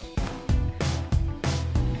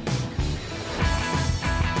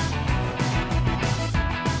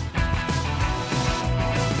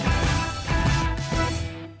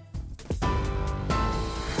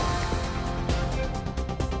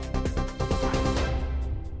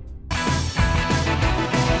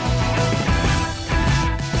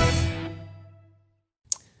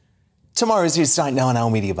 Tomorrow's news tonight now on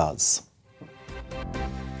Our Media Buzz.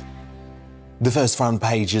 The first front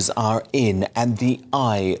pages are in, and the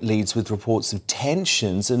Eye leads with reports of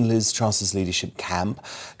tensions in Liz Truss's leadership camp.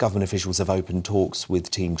 Government officials have opened talks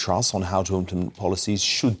with Team Truss on how to implement policies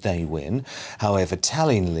should they win. However,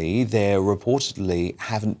 tellingly, there reportedly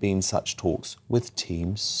haven't been such talks with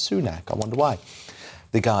Team Sunak. I wonder why.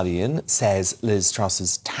 The Guardian says Liz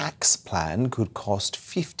Truss's tax plan could cost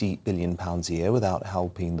 £50 billion a year without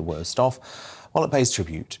helping the worst off, while it pays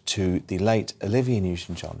tribute to the late Olivia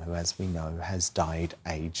Newton-John, who, as we know, has died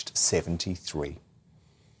aged 73.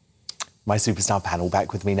 My superstar panel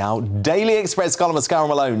back with me now. Daily Express columnist Carol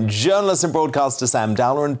Malone, journalist and broadcaster Sam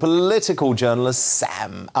Dowler, and political journalist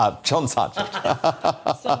John Sargent.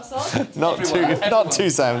 Not two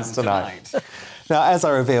Sams tonight. Now, as I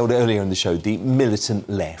revealed earlier in the show, the militant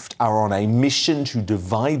left are on a mission to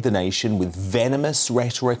divide the nation with venomous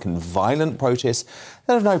rhetoric and violent protests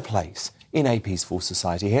that have no place in a peaceful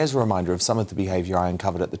society. Here's a reminder of some of the behaviour I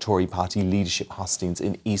uncovered at the Tory party leadership hustings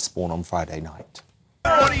in Eastbourne on Friday night.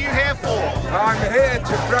 What are you here for? I'm here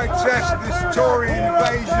to protest this Tory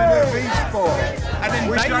invasion of Eastbourne. An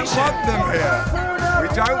invasion? We don't want them here. We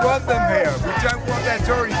don't want them here. We don't want their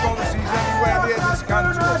Tory policies anywhere near this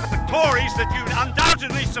country. The Tories that you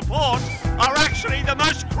undoubtedly support are actually the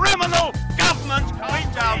most criminal government. Calm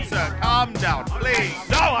down, sir. Calm down, please.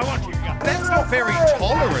 No, I want you to go. That's not very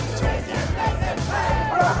tolerant of you.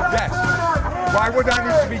 Yes. Why would I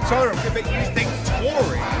need to be tolerant? But you think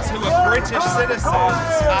Tories, who are British citizens,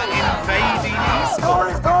 are invading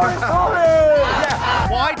Eastbourne? Yeah.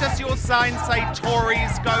 Why does your sign say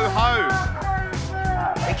Tories go home?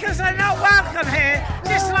 Because they're not welcome here,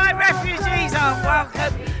 just like refugees aren't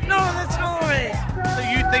welcome, nor the Tories. So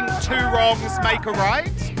you think two wrongs make a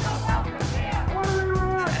right?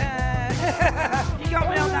 You got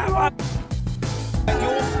me on that one.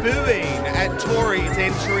 You're booing at Tories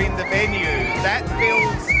entering the venue. That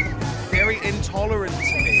feels very intolerant to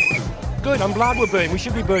me. Good, I'm glad we're booing. We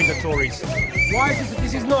should be booing the Tories. Why is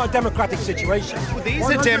this is not a democratic situation. Well, these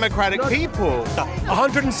are democratic people.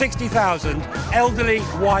 160,000 elderly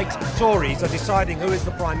white Tories are deciding who is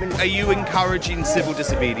the Prime Minister. Are you encouraging civil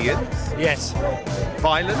disobedience? Yes.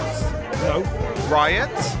 Violence? No.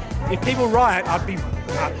 Riots? If people riot, I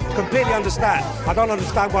completely understand. I don't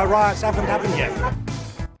understand why riots haven't happened yet.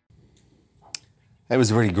 It was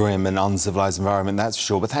a really grim and uncivilised environment, that's for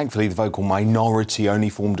sure, but thankfully the vocal minority only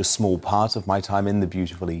formed a small part of my time in the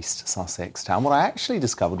beautiful East Sussex town. What I actually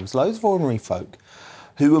discovered was loads of ordinary folk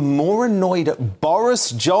who were more annoyed at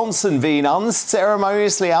Boris Johnson being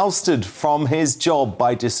unceremoniously ousted from his job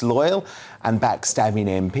by disloyal and backstabbing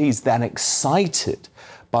MPs than excited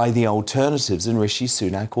by the alternatives in Rishi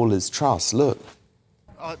Sunak or Liz Truss. Look.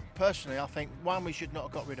 Personally, I think, one, we should not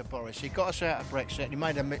have got rid of Boris. He got us out of Brexit. He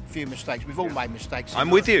made a few mistakes. We've all made mistakes.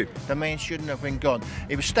 I'm with you. The man shouldn't have been gone.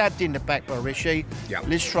 He was stabbed in the back by Rishi. Yeah.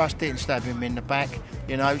 Liz Truss didn't stab him in the back.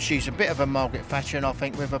 You know, she's a bit of a Margaret Thatcher, and I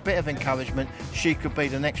think with a bit of encouragement, she could be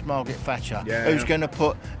the next Margaret Thatcher, who's going to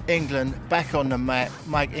put England back on the map,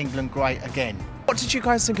 make England great again. What did you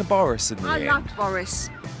guys think of Boris in the end? I loved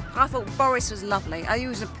Boris. I thought Boris was lovely. He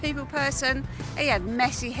was a people person. He had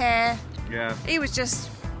messy hair. Yeah. He was just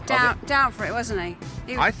down for it, wasn't he?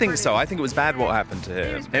 I think so. I think it was bad what happened to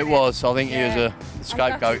him. It was. I think he was a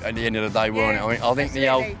scapegoat at the end of the day, weren't it? I think the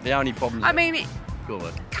only problem. I mean,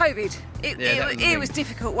 COVID. It was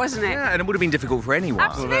difficult, wasn't it? Yeah, and it would have been difficult for anyone.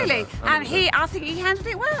 Absolutely. And I think he handled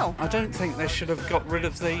it well. I don't think they should have got rid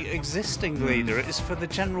of the existing leader. It's for the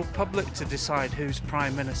general public to decide who's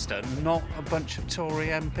Prime Minister, not a bunch of Tory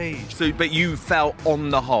MPs. So, but you felt on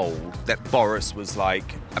the whole that Boris was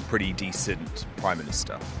like a pretty decent Prime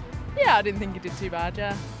Minister? Yeah, I didn't think he did too bad,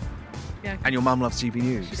 yeah. And your mum loves GB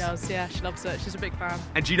News? She does, yeah, she loves it. She's a big fan.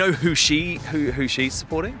 And do you know who she's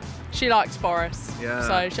supporting? She likes Boris, yeah.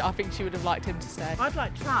 So I think she would have liked him to stay. I'd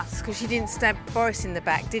like Truss, because she didn't stab Boris in the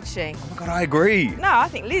back, did she? Oh my God, I agree. No, I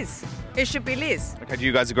think Liz. It should be Liz. Okay, do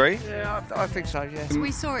you guys agree? Yeah, I think so, yes.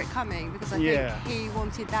 We saw it coming because I think he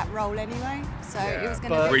wanted that role anyway, so it was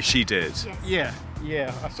going to be... Rishi did. Yes.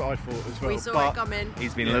 Yeah, that's what I thought as well. We saw it coming.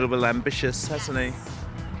 He's been a little bit ambitious, hasn't he?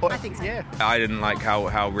 I think so. Yeah. I didn't like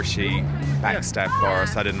how Rishi backstabbed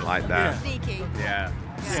Boris. I didn't like that. Sneaky. Yeah.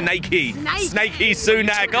 Snaky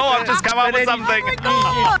Sunak. Oh, I've just come up with something.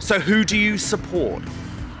 So who do you support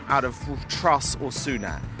out of Truss or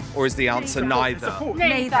Sunak? Or is the answer neither?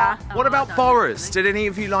 Neither. What about Boris? Did any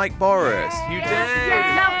of you like Boris? You did?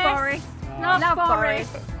 Yeah, love Boris. Love Boris.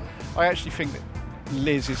 I actually think that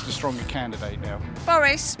Liz is the stronger candidate now.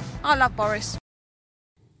 Boris. I love Boris.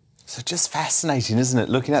 So just fascinating, isn't it?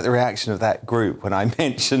 Looking at the reaction of that group when I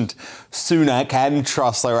mentioned Sunak and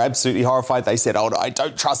Truss, they were absolutely horrified. They said, oh, no, I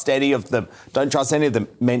don't trust any of them. Don't trust any of them.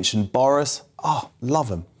 Mentioned Boris. Oh, love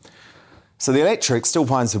him. So the electorate still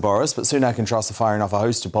pines for Boris, but Sunak and Truss are firing off a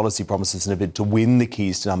host of policy promises in a bid to win the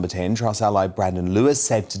keys to number 10. Truss ally Brandon Lewis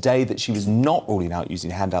said today that she was not ruling out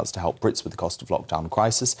using handouts to help Brits with the cost of lockdown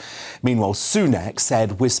crisis. Meanwhile, Sunak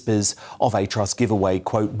said whispers of a Truss giveaway,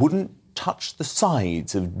 quote, wouldn't touch the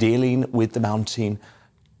sides of dealing with the mounting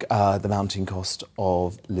cost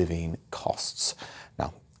of living costs.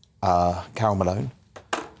 Now, Carol Malone,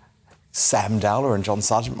 Sam Dowler and John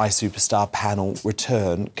Sargent, my superstar panel,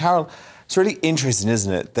 return. Carol, it's really interesting,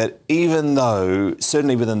 isn't it, that even though,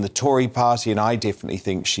 certainly within the Tory party, and I definitely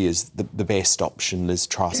think she is the best option, Liz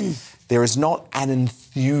Truss, there is not an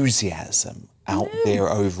enthusiasm out there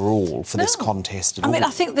overall for this contest at all. I mean,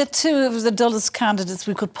 I think they're two of the dullest candidates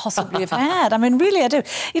we could possibly have had. I mean, really, I do.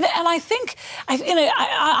 You know, and I think,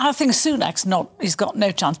 I think Sunak's he's got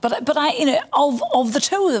no chance. But of the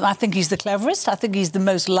two of them, I think he's the cleverest. I think he's the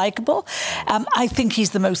most likeable. I think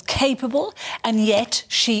he's the most capable. And yet,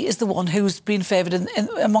 she is the one who's been favoured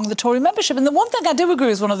among the Tory membership. And the one thing I do agree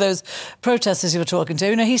with one of those protesters you were talking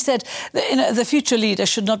to, he said that, the future leader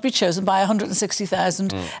should not be chosen by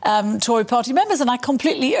 160,000 Tory party members, and I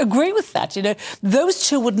completely agree with that. Those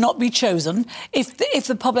two would not be chosen if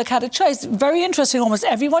the public had a choice. Very interesting. Almost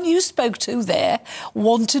everyone you spoke to there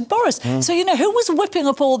wanted Boris. So who was whipping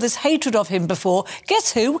up all this hatred of him before?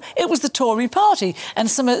 Guess who? It was the Tory party and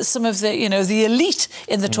some of the the elite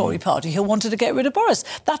in the Tory party who wanted to get rid of Boris.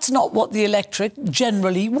 That's not what the electorate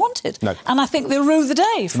generally wanted. No. And I think they rue the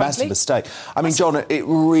day. Frankly. Massive mistake. I mean, John, it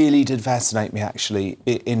really did fascinate me actually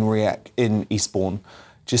in Eastbourne.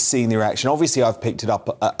 Just seeing the reaction. Obviously, I've picked it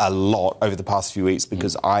up a lot over the past few weeks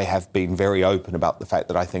because I have been very open about the fact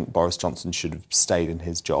that I think Boris Johnson should have stayed in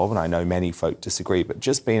his job, and I know many folk disagree, but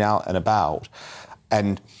just being out and about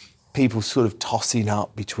and people sort of tossing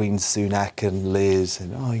up between Sunak and Liz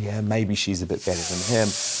and, oh, yeah, maybe she's a bit better than him,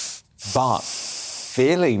 but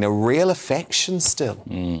feeling a real affection still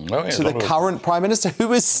to the current Prime Minister,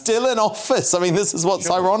 who is still in office. I mean, this is what's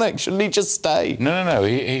ironic. Shouldn't he just stay? No.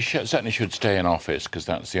 He certainly should stay in office because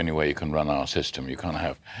that's the only way you can run our system. You can't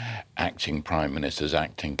have acting Prime Ministers,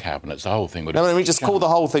 acting cabinets. The whole thing would... No, we just call the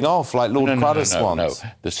whole thing off like Lord Cruddas wants. No,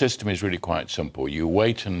 the system is really quite simple. You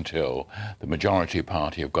wait until the majority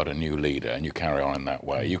party have got a new leader and you carry on in that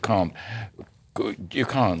way. You can't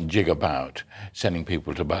jig about sending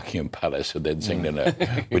people to Buckingham Palace and then saying, no,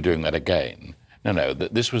 we're doing that again. No,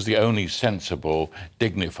 this was the only sensible,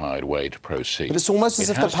 dignified way to proceed. But it's almost as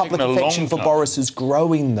if the public affection for Boris is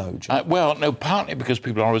growing, though, John. Well, no, partly because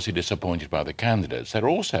people are obviously disappointed by the candidates. They're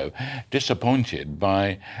also disappointed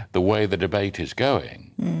by the way the debate is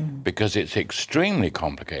going, because it's extremely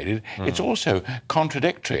complicated. It's also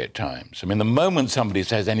contradictory at times. I mean, the moment somebody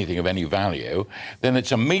says anything of any value, then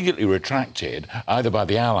it's immediately retracted, either by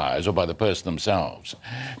the allies or by the person themselves.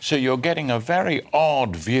 So you're getting a very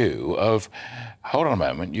odd view of... Hold on a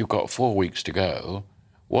moment, you've got 4 weeks to go.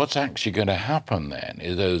 What's actually going to happen then?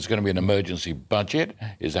 Is there's going to be an emergency budget?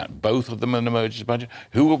 Is that both of them an emergency budget?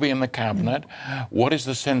 Who will be in the cabinet? What is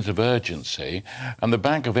the sense of urgency? And the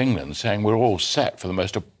Bank of England saying we're all set for the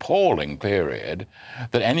most appalling period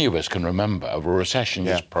that any of us can remember of a recession,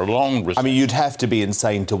 just prolonged recession. I mean, you'd have to be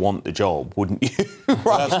insane to want the job, wouldn't you,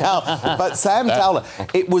 right now? But Sam Dowler,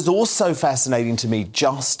 it was also fascinating to me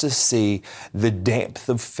just to see the depth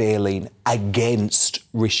of feeling against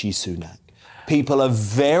Rishi Sunak. People are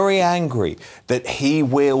very angry that he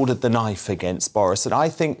wielded the knife against Boris. And I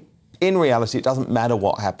think, in reality, it doesn't matter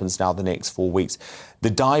what happens now the next 4 weeks. The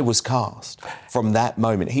die was cast from that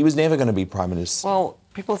moment. He was never going to be Prime Minister. Well,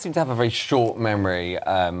 people seem to have a very short memory.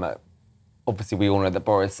 Obviously, we all know that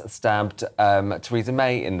Boris stabbed Theresa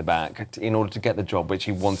May in the back in order to get the job which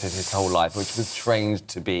he wanted his whole life, which was trained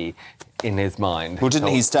to be in his mind. Well, didn't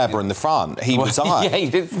he stab her in the front? He resigned. Yeah, he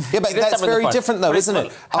did. Yeah, but that's very different, though, isn't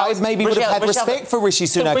it? I maybe would have had respect for Rishi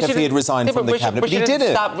Sunak if he had resigned from the cabinet, but he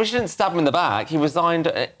didn't. Rishi didn't stab him in the back. He resigned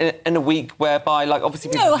in a week whereby,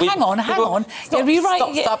 obviously... No, hang on. Not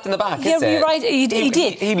stabbed in the back, is it? You're right, he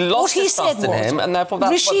did. He lost his trust in him, and therefore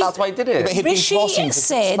that's why he did it. Rishi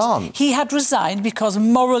said he had out resigned because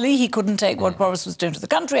morally he couldn't take what Boris was doing to the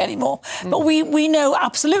country anymore. But we know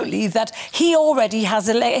absolutely that he already has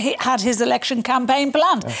had his election campaign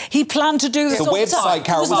planned. He planned to do this the all the time. website,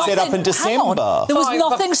 Carol, was set up in December. There was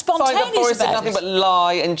nothing spontaneous Boris did about nothing it. but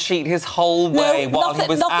lie and cheat his whole way while he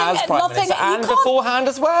was as Prime Minister and beforehand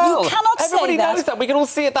as well. You cannot Everybody say that. knows that. We can all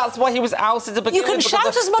see it. That's why he was ousted to begin You can with.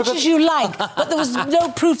 shout as much as you like, but there was no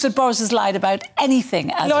proof that Boris has lied about anything.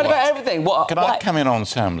 He lied about everything. Can I come in on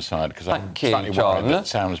Sam's side? Because I'm slightly worried that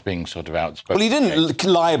Sam's being sort of outspoken. Well, he didn't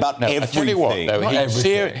lie about everything. I tell you what, though,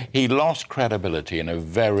 everything. he lost credibility in a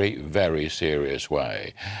very, very serious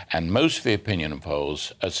way. And most of the opinion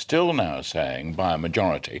polls are still now saying, by a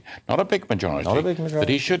majority, not a big majority, that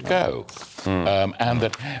he should go. And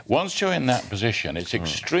that once you're in that position, it's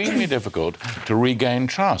extremely difficult to regain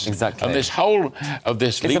trust. Exactly. And this whole of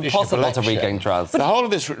this it's leadership impossible election, to regain trust. The whole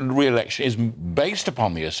of this re-election is based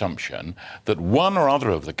upon the assumption that one or other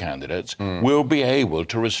of the candidates will be able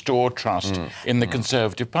to restore trust in the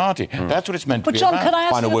Conservative Party. That's what it's meant to But be John, about.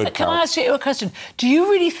 can I ask you a question? Do you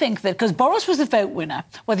really think that, because Boris was the vote winner,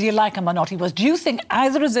 whether you like him or not he was, do you think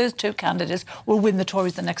either of those two candidates will win the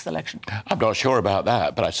Tories the next election? I'm not sure about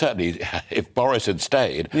that, but I certainly, if Boris had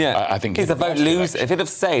stayed, I think he's a vote loser. If he'd have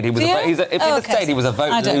stayed, he was he was a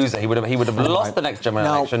vote loser. He would have lost the next general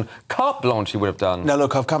election. Carte blanche he would have done. Now,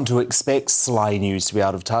 look, I've come to expect Sly News to be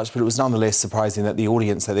out of touch, but it was nonetheless surprising that the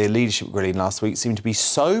audience at their leadership grilling last week seemed to be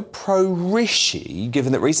so pro-Rishi,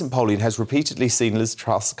 given that recent polling has repeatedly seen Liz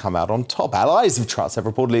Truss come out on top. Allies of Truss have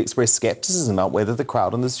reportedly expressed scepticism about whether the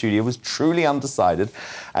crowd in the studio was truly undecided,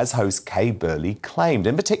 as host Kay Burley claimed.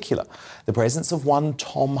 In particular, the presence of one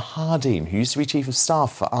Tom Harding, who used to be Chief of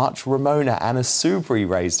Staff for Arch Ramona Anna Soubry,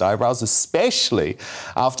 raised eyebrows, especially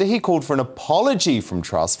after he called for an apology from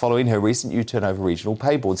Truss following her recent U-turn over regional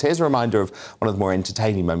pay boards. Here's a reminder of one of the more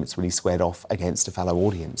entertaining moments when he squared off against a fellow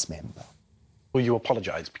audience member. Will you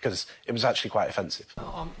apologise? Because it was actually quite offensive.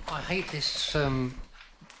 I hate this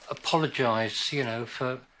apologise,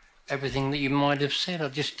 for everything that you might have said. I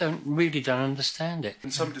just don't understand it.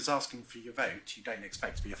 When somebody's asking for your vote, you don't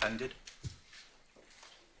expect to be offended?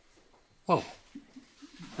 Well,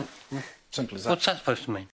 simple as that. What's that supposed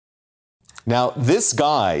to mean? Now, this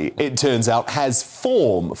guy, it turns out, has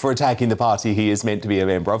form for attacking the party he is meant to be a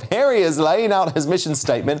member of. Here he is laying out his mission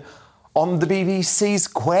statement on the BBC's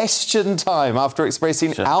Question Time after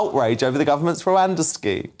expressing outrage over the government's Rwanda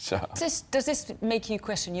scheme. Does this make you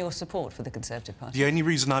question your support for the Conservative Party? The only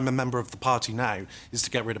reason I'm a member of the party now is to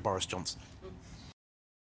get rid of Boris Johnson.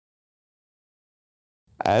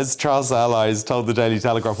 As Truss allies told the Daily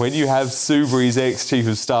Telegraph, when you have Soubry's ex-Chief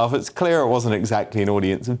of Staff, it's clear it wasn't exactly an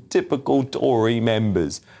audience of typical Tory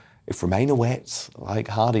members. If Remainer wets, like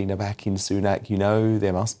Harding, are backing Sunak, you know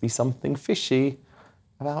there must be something fishy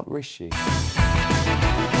about Rishi.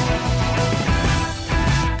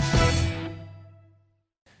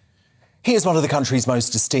 Here's one of the country's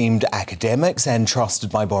most esteemed academics and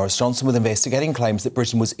trusted by Boris Johnson with investigating claims that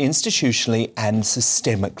Britain was institutionally and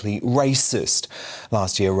systemically racist.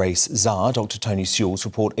 Last year, race czar Dr Tony Sewell's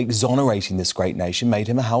report exonerating this great nation made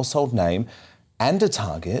him a household name and a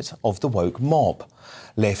target of the woke mob.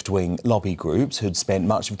 Left-wing lobby groups who'd spent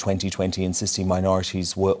much of 2020 insisting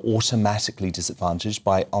minorities were automatically disadvantaged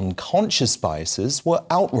by unconscious biases were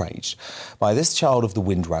outraged by this child of the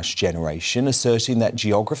Windrush generation, asserting that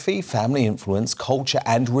geography, family influence, culture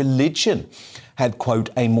and religion had, quote,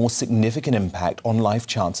 a more significant impact on life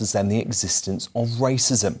chances than the existence of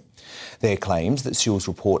racism. Their claims that Sewell's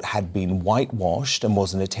report had been whitewashed and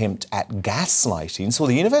was an attempt at gaslighting saw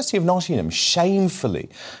the University of Nottingham shamefully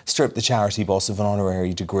strip the charity boss of an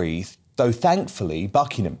honorary degree, though thankfully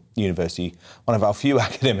Buckingham University, one of our few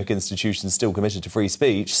academic institutions still committed to free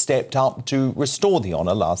speech, stepped up to restore the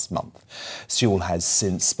honour last month. Sewell has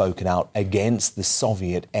since spoken out against the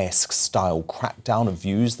Soviet-esque style crackdown of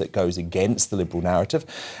views that goes against the liberal narrative,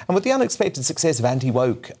 and with the unexpected success of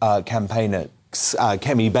anti-woke campaigner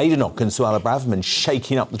Kemi Badenoch and Suella Braverman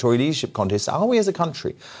shaking up the Tory leadership contest, are we as a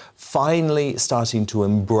country finally starting to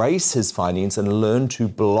embrace his findings and learn to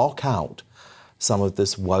block out some of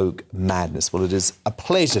this woke madness? Well, it is a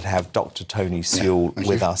pleasure to have Dr Tony Sewell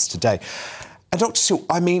with us today. And Dr Sewell,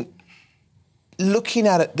 I mean, looking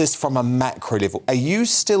at this from a macro level, are you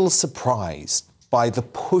still surprised by the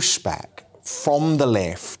pushback from the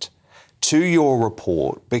left to your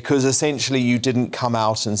report, because essentially you didn't come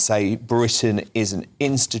out and say Britain is an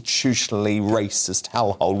institutionally racist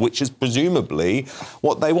hellhole, which is presumably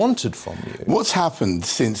what they wanted from you? What's happened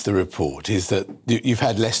since the report is that you've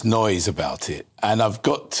had less noise about it, and I've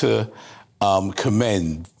got to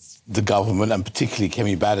commend the government, and particularly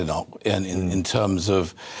Kemi Badenoch, in terms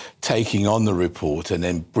of taking on the report and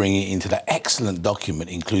then bringing it into that excellent document,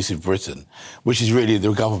 Inclusive Britain, which is really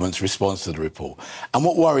the government's response to the report. And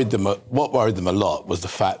what worried them a lot was the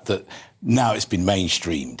fact that now it's been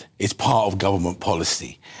mainstreamed. It's part of government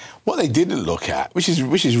policy. What they didn't look at, which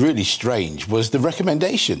is really strange, was the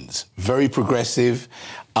recommendations. Very progressive,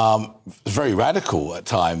 very radical at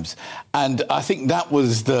times. And I think that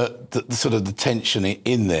was the sort of the tension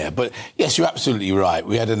in there. But yes, you're absolutely right.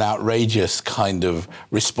 We had an outrageous kind of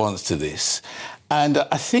response to this. And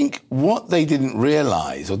I think what they didn't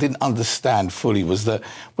realise or didn't understand fully was that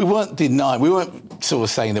we weren't sort of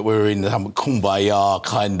saying that we were in the kumbaya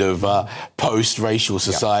kind of post-racial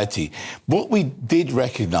society. Yeah. What we did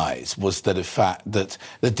recognise was that the fact that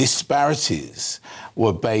the disparities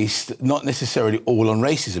were based not necessarily all on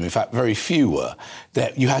racism. In fact, very few were.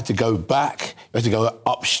 That you had to go back, you had to go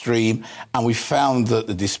upstream, and we found that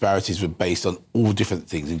the disparities were based on all different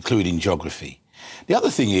things, including geography. The other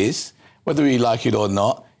thing is, whether you like it or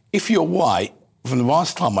not, if you're white, from the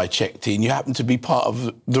last time I checked in, you happen to be part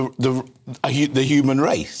of the human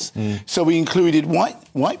race. So we included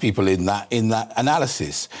white people in that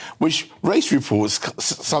analysis, which race reports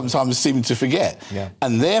sometimes seem to forget. Yeah.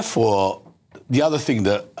 And therefore, the other thing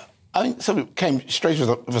that I think something came straight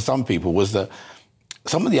for some people was that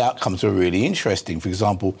some of the outcomes were really interesting. For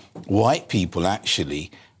example, white people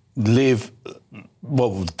actually are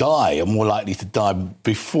more likely to die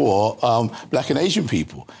before black and Asian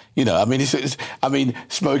people. You know, I mean,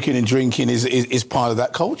 smoking and drinking is part of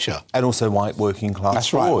that culture. And also white working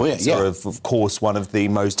class boys are, of course, one of the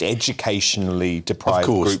most educationally deprived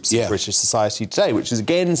groups in British society today, which is,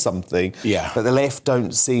 again, something that the left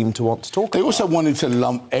don't seem to want to talk about. They also wanted to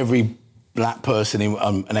lump every black person,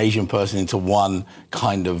 an Asian person, into one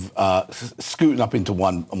kind of scooting up into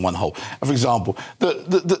one hole. For example,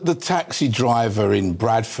 the taxi driver in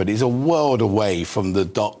Bradford is a world away from the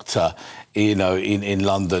doctor, you know, in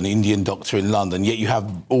London, Indian doctor in London. Yet you have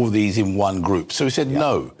all these in one group. So we said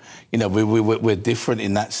no. You know, we're different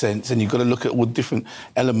in that sense, and you've got to look at all different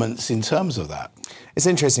elements in terms of that. It's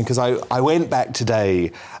interesting because I went back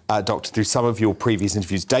today, Doctor, through some of your previous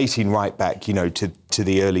interviews, dating right back, you know, to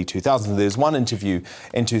the early 2000s. There's one interview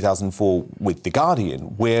in 2004 with The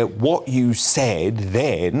Guardian where what you said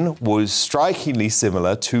then was strikingly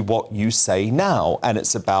similar to what you say now. And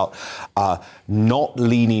it's about not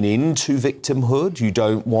leaning into victimhood. You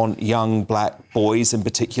don't want young black boys in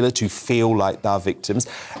particular to feel like they're victims,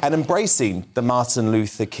 and embracing the Martin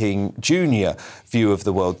Luther King Jr. view of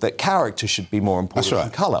the world, that character should be more important than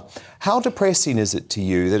colour. How depressing is it to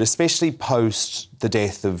you that, especially post the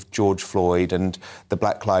death of George Floyd and the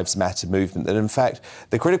Black Lives Matter movement, that in fact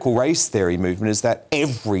the critical race theory movement is that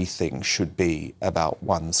everything should be about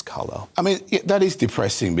one's colour? I mean, that is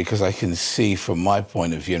depressing, because I can see from my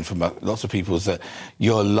point of view and from lots of people's that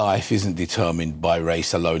your life isn't determined by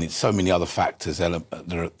race alone. It's so many other factors that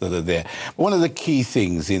are there. One of the key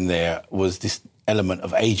things in there was this element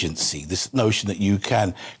of agency, this notion that you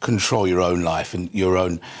can control your own life and your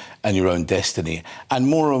own destiny. And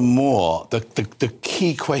more, the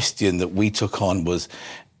key question that we took on was,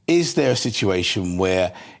 is there a situation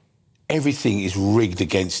where everything is rigged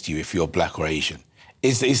against you if you're black or Asian?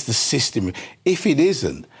 Is the system... If it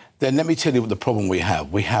isn't, then let me tell you what the problem we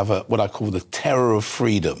have. We have what I call the terror of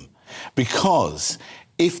freedom. Because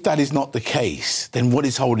if that is not the case, then what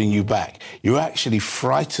is holding you back? You're actually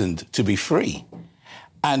frightened to be free.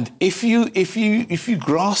 And if you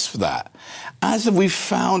grasp that, as we've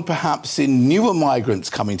found perhaps in newer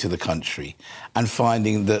migrants coming to the country and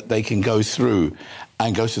finding that they can go through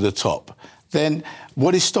and go to the top, then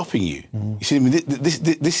what is stopping you? You see, I mean,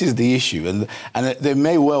 this is the issue, and there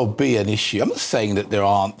may well be an issue. I'm not saying that there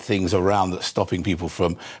aren't things around that's stopping people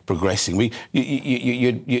from progressing.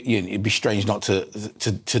 It'd be strange not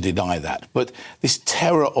to deny that. But this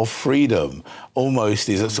terror of freedom almost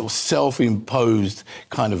is a sort of self-imposed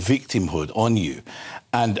kind of victimhood on you,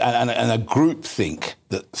 and a groupthink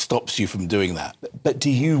that stops you from doing that. But do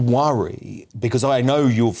you worry, because I know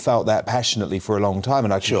you've felt that passionately for a long time,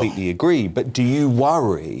 and I completely agree, but do you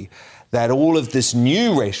worry that all of this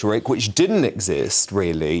new rhetoric, which didn't exist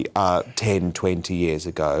really 10, 20 years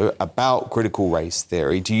ago, about critical race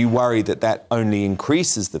theory, do you worry that that only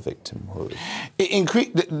increases the victimhood?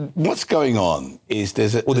 What's going on is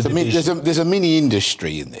there's a mini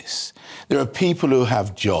industry in this. There are people who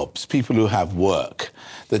have jobs, people who have work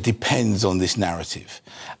that depends on this narrative.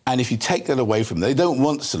 And if you take that away from them, they don't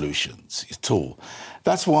want solutions at all.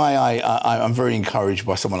 That's why I'm very encouraged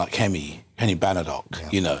by someone like Kemi, Penny Bannock,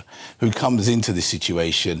 you know, who comes into this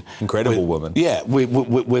situation. Incredible woman. Yeah,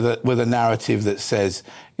 with a narrative that says,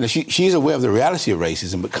 you know, she's aware of the reality of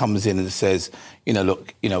racism, but comes in and says, you know,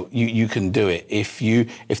 look, you know, you can do it. If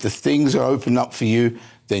the things are open up for you,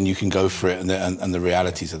 then you can go for it, and the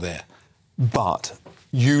realities are there. But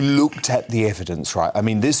you looked at the evidence, right? I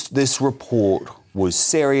mean, this report was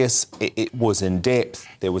serious, it was in depth,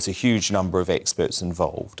 there was a huge number of experts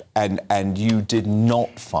involved, and you did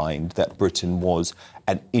not find that Britain was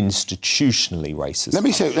an institutionally racist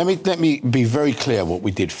country. Let me be very clear what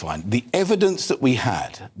we did find. The evidence that we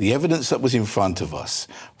had, the evidence that was in front of us,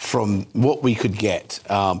 from what we could get,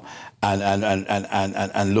 and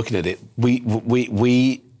looking at it,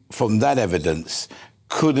 we from that evidence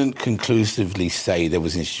couldn't conclusively say there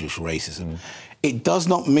was institutional racism. It does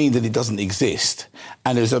not mean that it doesn't exist.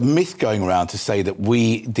 And there's a myth going around to say that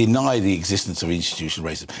we deny the existence of institutional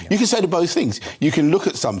racism. You can say to both things. You can look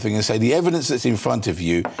at something and say the evidence that's in front of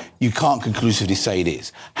you, you can't conclusively say it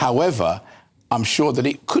is. However, I'm sure that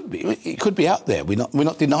it could be out there. We're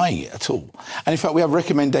not denying it at all. And in fact, we have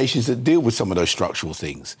recommendations that deal with some of those structural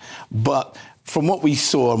things. But from what we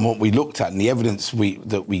saw and what we looked at, and the evidence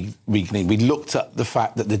that we gleaned, we looked at the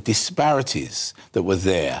fact that the disparities that were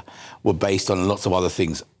there were based on lots of other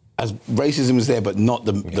things. As racism is there, but not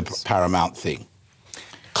the paramount thing.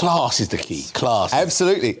 Class is the key. Class.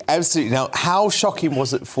 Absolutely. Now, how shocking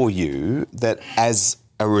was it for you that as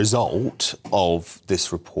a result of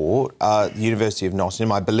this report, the University of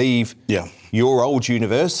Nottingham, I believe, your old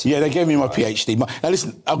university. Yeah, they gave me my PhD. Now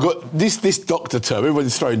listen, I've got this doctor term.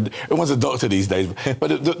 Everyone's a doctor these days.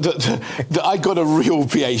 But I got a real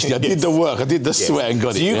PhD. I did the work. I did the sweat and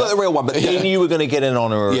got it. So you got the real one, but then you were going to get an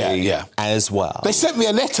honorary as well. They sent me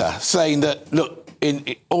a letter saying that, look,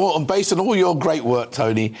 based on all your great work,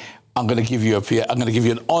 Tony, I'm going to give you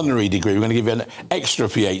an honorary degree. We're going to give you an extra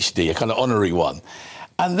PhD, a kind of honorary one.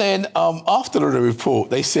 And then after the report,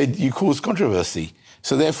 they said you caused controversy.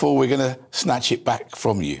 So therefore, we're going to snatch it back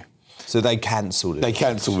from you. So they cancelled it. They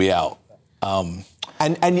cancelled me out.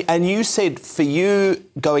 And you said for you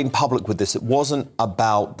going public with this, it wasn't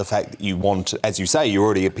about the fact that you want, as you say, you're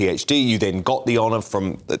already a PhD. You then got the honour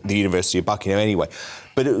from the University of Buckingham anyway.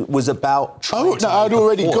 But it was about trying to I'd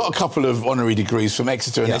already got a couple of honorary degrees from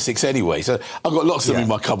Exeter and Essex anyway, so I've got lots of them in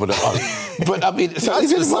my cupboard at home. But I mean,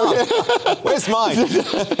 where's mine?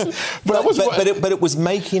 But it was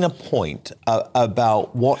making a point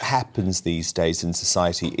about what happens these days in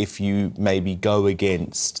society if you maybe go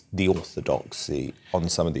against the orthodoxy on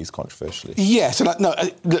some of these controversial issues. Yes,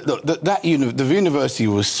 the university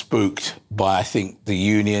was spooked by, I think, the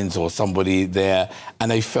unions or somebody there,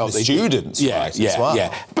 and they felt students, right, as well.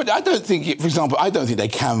 Yeah, but I don't think, for example, they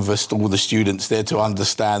canvassed all the students there to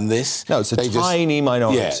understand this. No, it's a tiny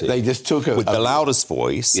minority. Yeah, they just took with the loudest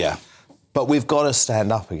voice. Yeah. But we've got to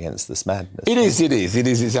stand up against this madness. It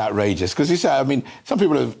is. It's outrageous. Because I mean, some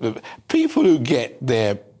people who get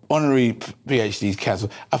their honorary PhDs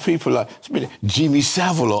cancelled are people like Jimmy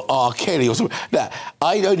Savile or R. Kelly or something like that.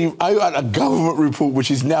 I had a government report which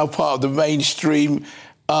is now part of the mainstream,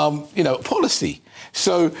 policy.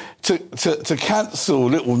 So to cancel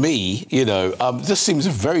little me, just seems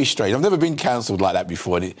very strange. I've never been cancelled like that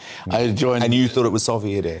before. I joined. And you thought it was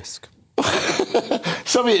Soviet-esque?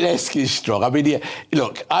 Soviet-esque is strong. I mean,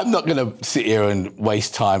 look, I'm not going to sit here and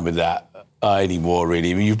waste time with that anymore,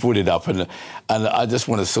 really. I mean, you've brought it up, and I just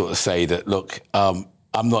want to sort of say that, look,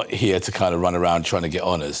 I'm not here to kind of run around trying to get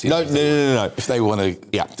honours. No. If they want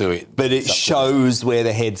to do it. But it shows where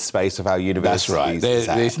the headspace of our university is.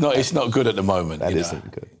 That's right. It's not good at the moment. That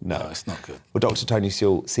isn't good. No, it's not good. Well, Dr. Tony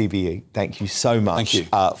Sewell, CBE, thank you so much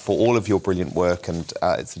for all of your brilliant work, and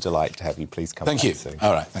it's a delight to have you. Please come back soon.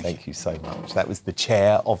 All right, thank you so much. That was the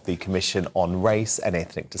chair of the Commission on Race and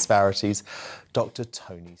Ethnic Disparities, Dr.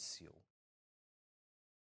 Tony Sewell.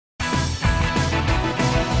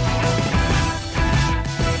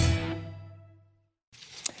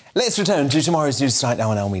 Let's return to tomorrow's news tonight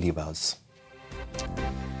now on Our Media Buzz.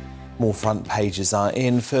 More front pages are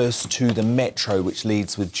in. First to the Metro, which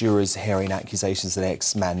leads with jurors hearing accusations that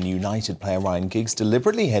ex-Man United player Ryan Giggs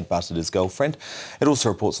deliberately headbutted his girlfriend. It also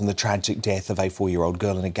reports on the tragic death of a 4-year-old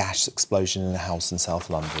girl in a gas explosion in a house in South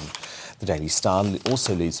London. The Daily Star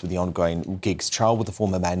also leads with the ongoing Giggs trial, with the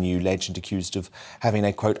former Man U legend accused of having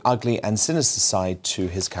a, quote, ugly and sinister side to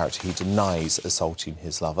his character. He denies assaulting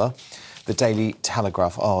his lover. The Daily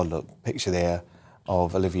Telegraph, picture there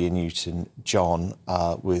of Olivia Newton-John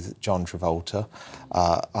with John Travolta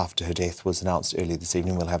after her death was announced earlier this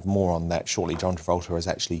evening. We'll have more on that shortly. John Travolta has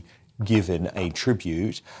actually given a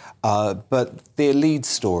tribute. But their lead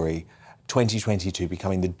story 2022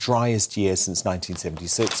 becoming the driest year since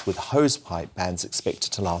 1976, with hosepipe bans expected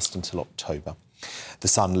to last until October. The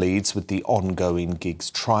Sun leads with the ongoing Giggs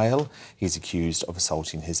trial. He's accused of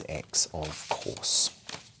assaulting his ex, of course.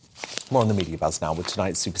 More on the media buzz now with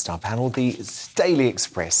tonight's superstar panel, the Daily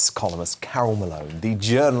Express columnist Carol Malone, the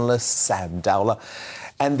journalist Sam Dowler,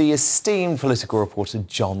 and the esteemed political reporter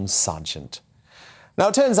John Sargent. Now,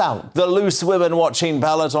 it turns out the loose women watching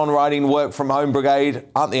Peloton riding work from home brigade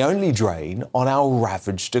aren't the only drain on our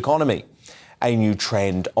ravaged economy. A new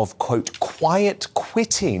trend of, quote, quiet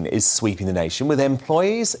quitting is sweeping the nation, with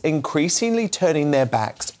employees increasingly turning their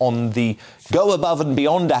backs on the go above and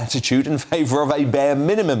beyond attitude in favour of a bare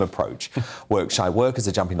minimum approach. Work-shy workers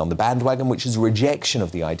are jumping on the bandwagon, which is a rejection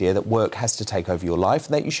of the idea that work has to take over your life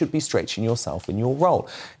and that you should be stretching yourself in your role.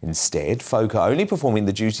 Instead, folk are only performing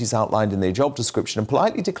the duties outlined in their job description and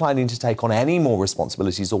politely declining to take on any more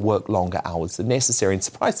responsibilities or work longer hours than necessary. And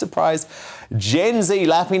surprise, surprise, Gen Z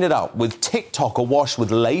lapping it up, with TikTok awash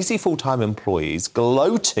with lazy full-time employees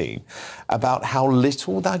gloating about how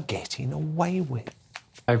little they're getting away with.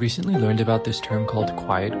 I recently learned about this term called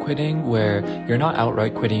quiet quitting, where you're not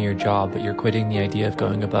outright quitting your job, but you're quitting the idea of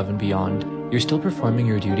going above and beyond. You're still performing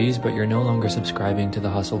your duties, but you're no longer subscribing to the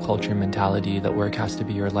hustle culture mentality that work has to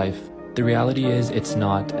be your life. The reality is it's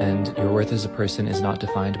not, and your worth as a person is not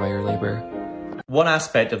defined by your labor. One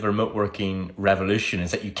aspect of the remote working revolution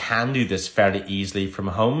is that you can do this fairly easily from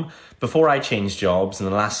home. Before I changed jobs in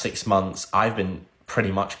the last 6 months, I've been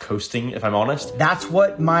pretty much coasting, if I'm honest. That's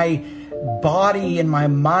what my body and my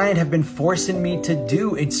mind have been forcing me to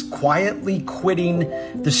do. It's quietly quitting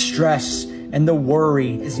the stress and the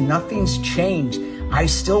worry. Nothing's changed. I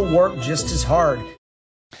still work just as hard.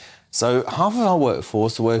 So half of our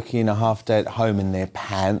workforce are working a half day at home in their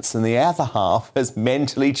pants, and the other half has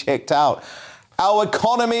mentally checked out. Our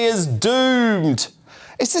economy is doomed.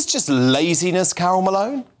 Is this just laziness, Carol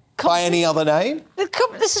Malone? By any other name?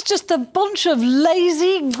 This is just a bunch of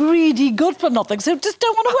lazy, greedy, good-for-nothings who just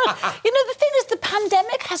don't want to work. You know, the thing is, the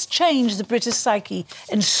pandemic has changed the British psyche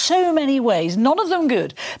in so many ways, none of them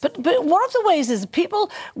good. But one of the ways is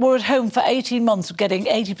people were at home for 18 months getting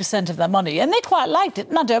 80% of their money, and they quite liked it,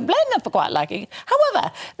 and I don't blame them for quite liking it.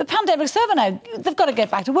 However, the pandemic's over now. They've got to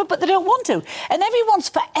get back to work, but they don't want to. And everyone's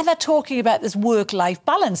forever talking about this work-life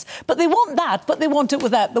balance, but they want that, but they want it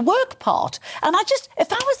without the work part. And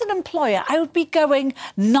if I was an employer, I would be going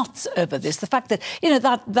nuts over this. The fact that, you know,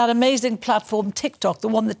 that amazing platform TikTok, the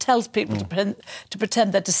one that tells people to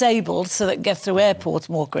pretend they're disabled so they can get through airports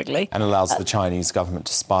more quickly. And allows the Chinese government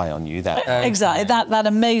to spy on you. Exactly. That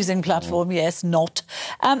amazing platform, yes, not.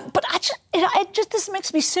 But this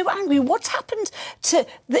makes me so angry. What's happened to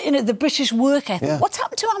the British work ethic? Yeah. What's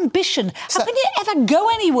happened to ambition? How can you ever go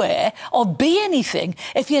anywhere or be anything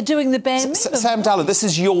if you're doing the bare minimum? Sam Dowler, this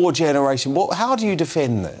is your generation. How do you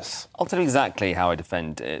defend this? I'll tell you exactly how I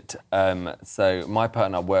defend it. So my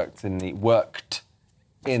partner worked in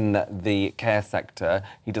the care sector.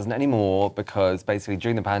 He doesn't anymore because basically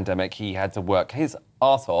during the pandemic he had to work his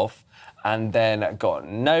arse off and then got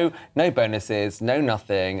no bonuses, no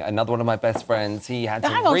nothing. Another one of my best friends, he had to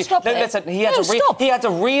he had to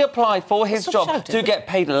reapply for his job to get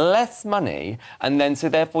paid less money, and then so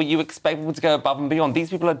therefore you expect people to go above and beyond.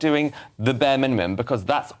 These people are doing the bare minimum because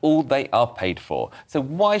that's all they are paid for. So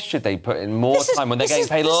why should they put in more time when they're getting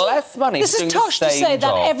paid less money? This is tosh to say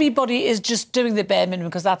that everybody is just doing the bare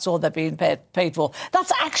minimum because that's all they're being paid for.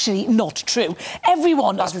 That's actually not true.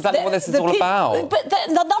 Everyone. That's exactly what this is all about. But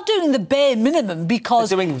they're not doing the bare minimum because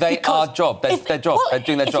they're doing their job. They're doing their job.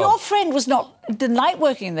 If your friend didn't like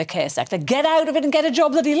working in the care sector, get out of it and get a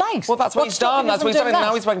job that he likes. Well, that's what he's done. That's what he's done.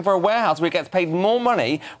 Now he's working for a warehouse where he gets paid more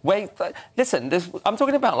money. Listen, I'm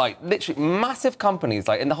talking about literally massive companies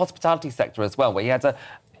in the hospitality sector as well, where he had to,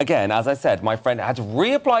 again, as I said, my friend had to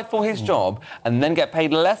reapply for his job and then get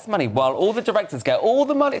paid less money while all the directors get all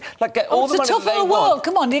the money, all the money that they want.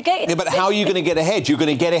 Come on, but how are you going to get ahead? You're going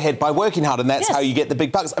to get ahead by working hard, and that's how you get the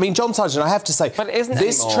big bucks. I mean, John Sargent, I have to say,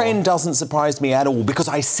 this trend doesn't surprise me at all because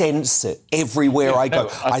I sense it everywhere I go.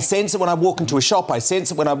 I sense it when I walk into a shop. I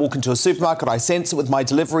sense it when I walk into a supermarket. I sense it with my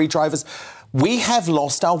delivery drivers. We have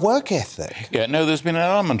lost our work ethic. Yeah, no, there's been an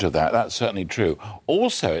element of that. That's certainly true.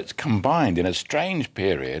 Also, it's combined in a strange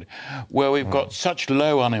period where we've got such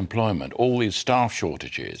low unemployment, all these staff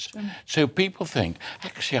shortages. So people think,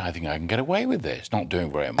 actually, I think I can get away with this, not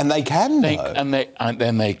doing very much. And they can, And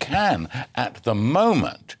then they can at the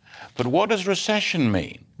moment. But what does recession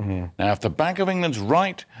mean? Now, if the Bank of England's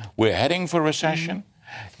right, we're heading for recession.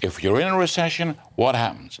 If you're in a recession, what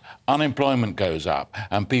happens? Unemployment goes up,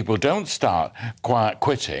 and people don't start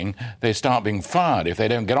quitting, they start being fired if they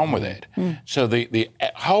don't get on with it. So the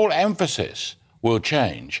whole emphasis will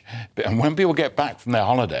change. And when people get back from their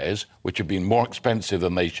holidays, which have been more expensive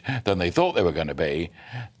than they thought they were going to be,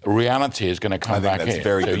 reality is going to come back in.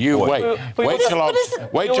 So you wait till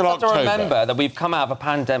October. Remember that we've come out of a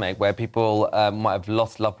pandemic where people might have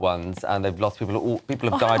lost loved ones, and they've lost people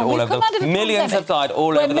have died all over the millions have died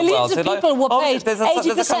all over the world. Millions of people were paid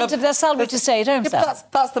 80% of their salary to stay at home.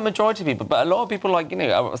 That's the majority of people, but a lot of people,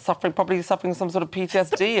 are probably suffering some sort of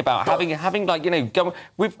PTSD about having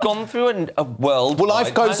we've gone through a world. Well,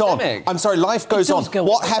 life goes pandemic. on. I'm sorry, life goes on.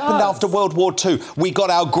 What happened after World War II? We got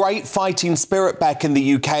our great fighting spirit back in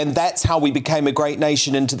the UK, and that's how we became a great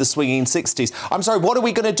nation into the swinging 60s. I'm sorry, what are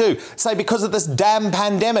we going to do? Say because of this damn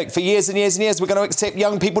pandemic for years and years and years, we're going to accept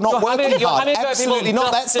young people not working hard? Absolutely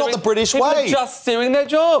not. That's not the British way. People are just doing their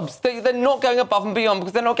jobs. They're not going above and beyond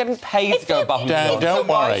because they're not getting paid to go above and beyond.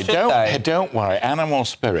 Don't worry. Animal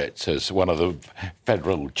spirits, as one of the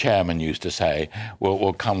federal chairmen used to say,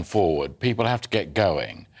 will come forward. People have to get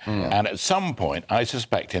going. And at some point, I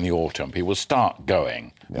suspect in the autumn, people start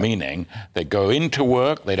going, meaning they go into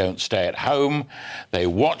work, they don't stay at home, they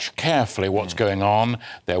watch carefully what's going on,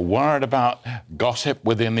 they're worried about gossip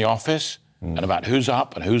within the office and about who's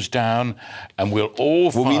up and who's down, and we'll all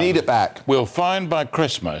find... Well, we need it back. We'll find by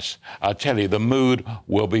Christmas, I tell you, the mood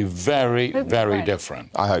will be very, very different.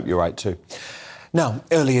 I hope you're right too. Now,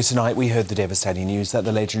 earlier tonight, we heard the devastating news that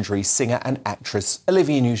the legendary singer and actress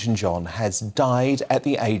Olivia Newton-John has died at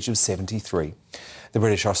the age of 73. The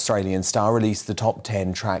British-Australian star released the top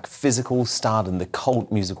 10 track Physical, starred in the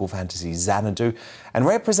cult musical fantasy Xanadu, and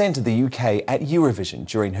represented the UK at Eurovision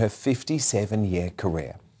during her 57-year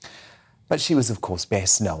career. But she was, of course,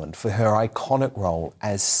 best known for her iconic role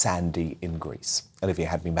as Sandy in Grease. Olivia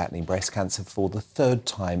had been battling breast cancer for the third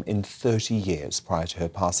time in 30 years prior to her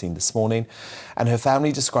passing this morning, and her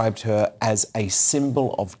family described her as a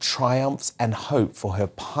symbol of triumphs and hope for her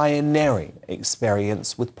pioneering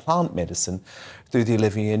experience with plant medicine through the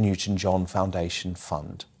Olivia Newton-John Foundation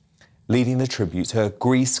Fund. Leading the tribute, her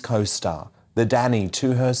Grease co-star, the Danny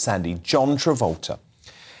to her Sandy, John Travolta.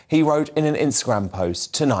 He wrote in an Instagram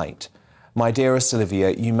post, "Tonight, my dearest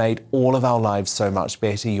Olivia, you made all of our lives so much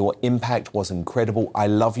better. Your impact was incredible. I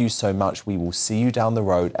love you so much. We will see you down the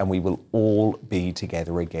road and we will all be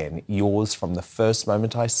together again. Yours from the first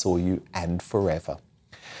moment I saw you and forever."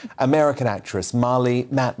 American actress Marlee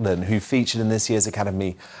Matlin, who featured in this year's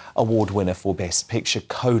Academy Award winner for Best Picture,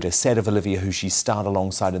 Coda, said of Olivia, who she starred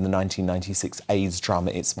alongside in the 1996 AIDS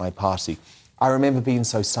drama It's My Party, "I remember being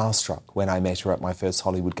so starstruck when I met her at my first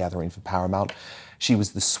Hollywood gathering for Paramount. She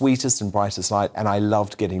was the sweetest and brightest light, and I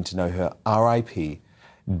loved getting to know her. R.I.P.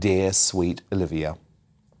 Dear sweet Olivia."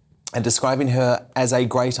 And describing her as a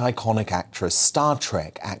great iconic actress, Star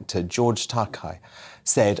Trek actor George Takei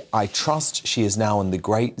said, "I trust she is now in the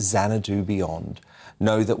great Xanadu beyond.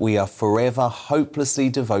 Know that we are forever hopelessly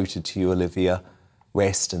devoted to you, Olivia.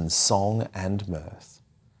 Rest in song and mirth."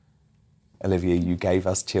 Olivia, you gave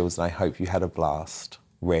us chills, and I hope you had a blast.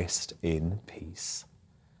 Rest in peace.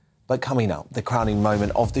 But coming up, the crowning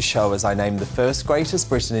moment of the show as I name the first greatest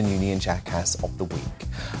Britain in Union Jackass of the week.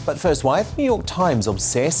 But first, why are the New York Times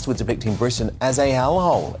obsessed with depicting Britain as a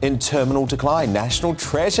hellhole in terminal decline? National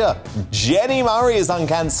treasure. Jenny Murray is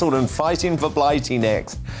uncancelled and fighting for Blighty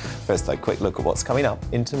next. First, a quick look at what's coming up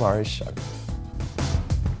in tomorrow's show.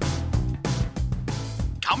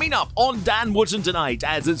 Coming up on Dan Wootton tonight,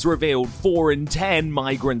 as it's revealed 4 in 10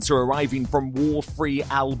 migrants are arriving from war-free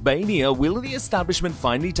Albania. Will the establishment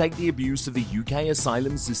finally take the abuse of the UK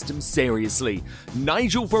asylum system seriously?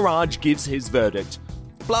 Nigel Farage gives his verdict.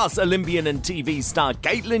 Plus, Olympian and TV star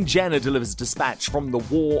Caitlyn Jenner delivers dispatch from the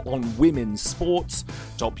war on women's sports.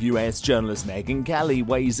 Top US journalist Megyn Kelly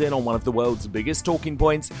weighs in on one of the world's biggest talking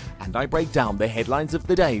points, and I break down the headlines of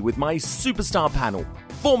the day with my superstar panel.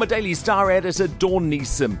 Former Daily Star editor Dawn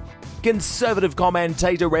Neeson, Conservative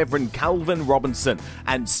commentator Reverend Calvin Robinson,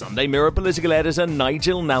 and Sunday Mirror political editor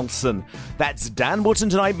Nigel Nelson. That's Dan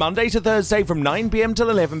Wootton tonight, Monday to Thursday from 9 p.m.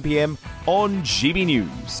 till 11 p.m. on GB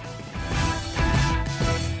News.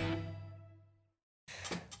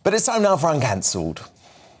 But it's time now for Uncancelled.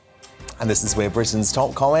 And this is where Britain's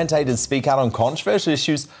top commentators speak out on controversial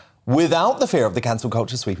issues without the fear of the cancel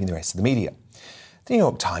culture sweeping the rest of the media. The New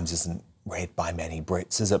York Times isn't read by many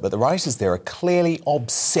Brits, is it? But the writers there are clearly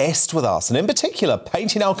obsessed with us, and in particular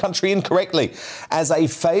painting our country incorrectly as a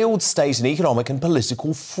failed state in economic and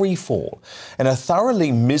political freefall. In a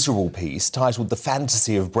thoroughly miserable piece titled "The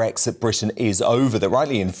Fantasy of Brexit Britain is Over" that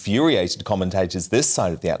rightly infuriated commentators this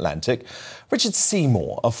side of the Atlantic, Richard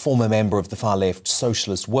Seymour, a former member of the far-left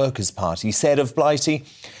Socialist Workers' Party, said of Blighty,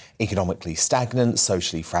 "Economically stagnant,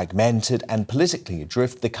 socially fragmented and politically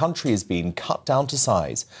adrift, the country has been cut down to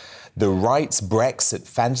size. The right's Brexit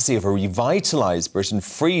fantasy of a revitalised Britain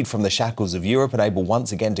freed from the shackles of Europe and able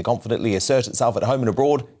once again to confidently assert itself at home and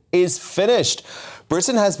abroad is finished.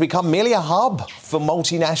 Britain has become merely a hub for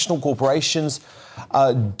multinational corporations,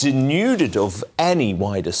 denuded of any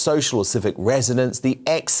wider social or civic resonance. The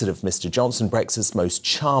exit of Mr Johnson, Brexit's most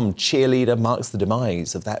charmed cheerleader, marks the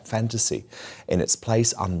demise of that fantasy. In its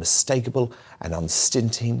place, unmistakable and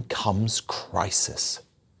unstinting, comes crisis."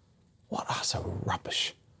 What utter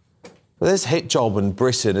rubbish. Well, this hit job in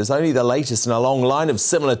Britain is only the latest in a long line of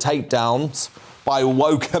similar takedowns by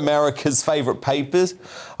woke America's favourite papers.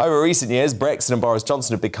 Over recent years, Brexit and Boris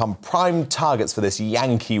Johnson have become prime targets for this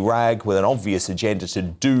Yankee rag with an obvious agenda to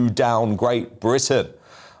do down Great Britain.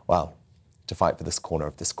 Well, to fight for this corner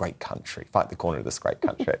of this great country. Fight the corner of this great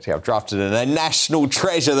country. Actually, I've drafted in a national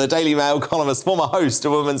treasure, the Daily Mail columnist, former host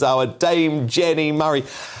of Women's Hour, Dame Jenny Murray.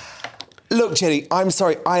 Look, Jenny, I'm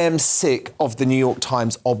sorry, I am sick of the New York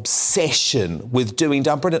Times obsession with doing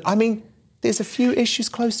down Britain. I mean, there's a few issues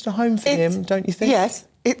close to home for him, don't you think? Yes,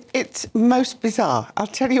 it's most bizarre. I'll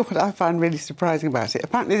tell you what I find really surprising about it.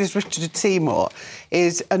 Apparently this Richard Seymour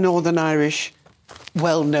is a Northern Irish,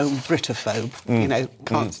 well-known Britophobe,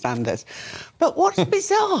 can't stand us. But what's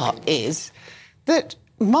bizarre is that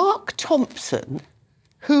Mark Thompson,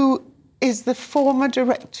 who is the former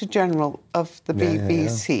Director General of the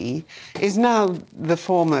BBC, is now the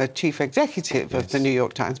former Chief Executive of the New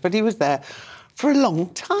York Times, but he was there for a long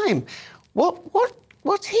time.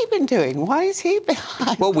 What's he been doing? Why is he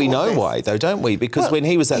behind? Well, we know why, though, don't we? Because when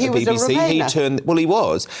he was at the BBC, he turned... Well, he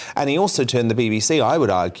was. And he also turned the BBC, I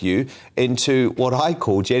would argue, into what I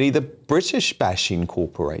call, Jenny, the British-bashing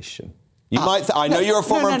corporation. You might... I know you're a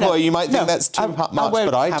former employer. You might think that's too much,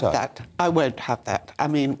 but I don't. I won't have that. I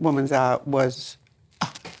mean, Woman's Hour was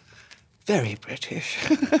very British.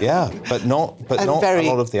 Yeah, but not a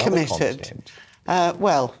lot of the committed. Other content.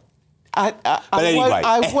 Well... I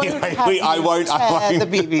won't tear the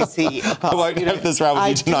BBC apart. I won't have this round with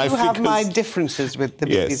you tonight. I do have my differences with the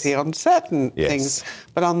BBC on certain things,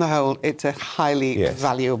 but on the whole, it's a highly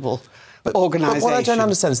valuable organisation. But what I don't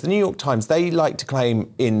understand is the New York Times, they like to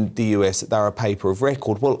claim in the US that they're a paper of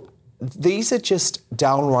record. Well, these are just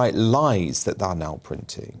downright lies that they're now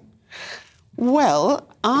printing. Well,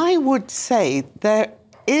 I would say there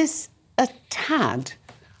is a tad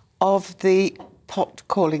of the pot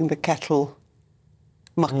calling the kettle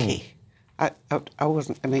mucky. I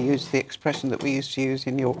wasn't going to use the expression that we used to use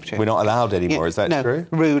in Yorkshire. We're not allowed anymore, is that true?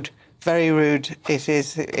 No, rude. Very rude it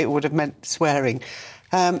is. It would have meant swearing.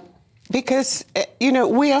 Because,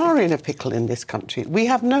 we are in a pickle in this country. We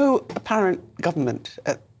have no apparent government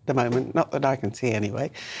at the moment, not that I can see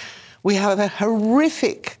anyway. We have a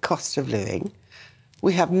horrific cost of living.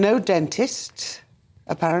 We have no dentists,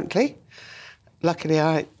 apparently. Luckily,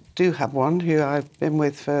 I do have one who I've been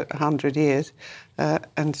with for 100 years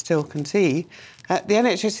and still can see. The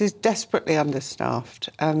NHS is desperately understaffed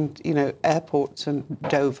and, airports and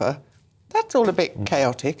Dover, that's all a bit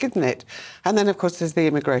chaotic, isn't it? And then, of course, there's the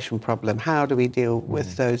immigration problem. How do we deal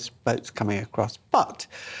with those boats coming across? But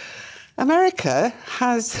America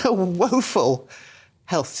has a woeful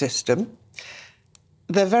health system.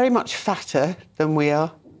 They're very much fatter than we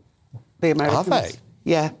are, the Americans. Are they?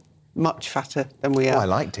 Yeah. Much fatter than we are. Oh, I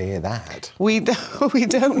like to hear that. We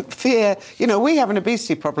don't fear... we have an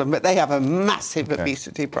obesity problem, but they have a massive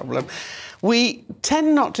obesity problem. We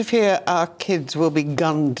tend not to fear our kids will be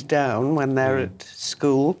gunned down when they're at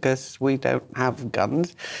school, because we don't have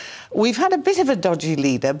guns. We've had a bit of a dodgy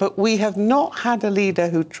leader, but we have not had a leader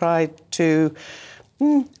who tried to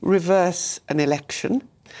reverse an election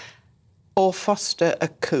or foster a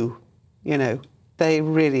coup. They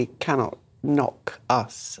really cannot knock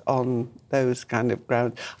us on those kind of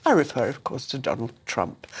grounds. I refer, of course, to Donald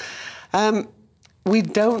Trump. We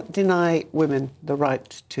don't deny women the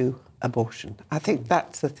right to abortion. I think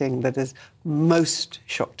that's the thing that has most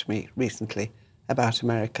shocked me recently about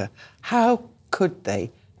America. How could they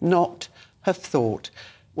not have thought,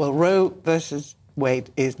 well, Roe versus Wade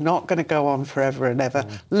is not going to go on forever and ever.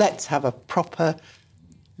 Let's have a proper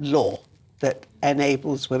law that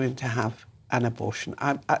enables women to have an abortion.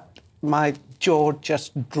 My jaw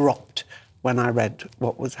just dropped when I read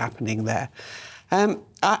what was happening there.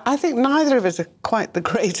 I think neither of us are quite the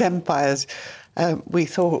great empires we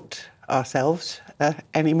thought ourselves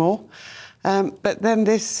anymore. But then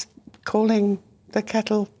this calling the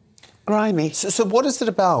kettle grimy. So what is it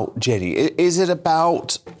about, Jenny? Is it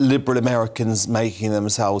about liberal Americans making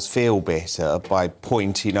themselves feel better by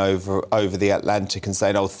pointing over the Atlantic and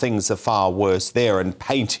saying, oh, things are far worse there, and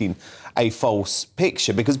painting a false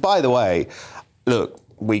picture? Because, by the way, look,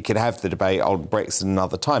 we could have the debate on Brexit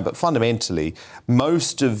another time, but fundamentally,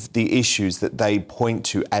 most of the issues that they point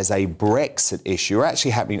to as a Brexit issue are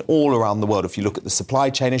actually happening all around the world. If you look at the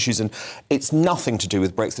supply chain issues, and it's nothing to do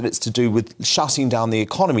with Brexit, it's to do with shutting down the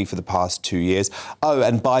economy for the past 2 years. Oh,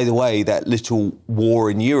 and by the way, that little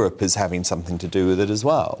war in Europe is having something to do with it as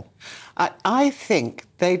well. I think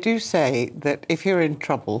they do say that if you're in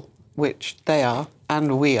trouble, which they are,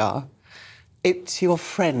 and we are, it's your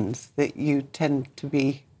friends that you tend to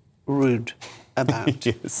be rude about.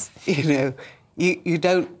 Yes. You know, you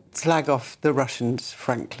don't slag off the Russians,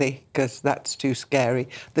 frankly, because that's too scary.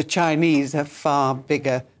 The Chinese are far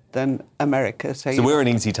bigger than America. So we're an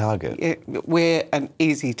easy target. We're an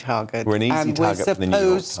easy target. We're an easy target for the New York Times.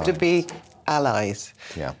 And we're supposed to be allies.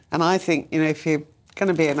 Yeah. And I think, you know, if you're going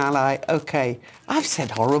to be an ally, OK. I've said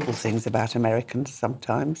horrible things about Americans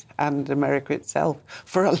sometimes, and America itself.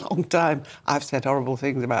 For a long time, I've said horrible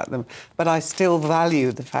things about them. But I still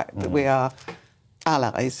value the fact that we are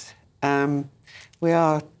allies. We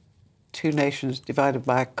are two nations divided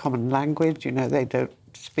by a common language. You know, they don't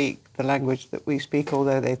speak the language that we speak,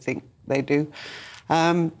 although they think they do.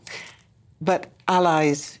 But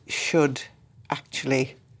allies should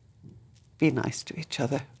actually be nice to each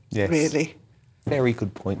other, yes. Really. Very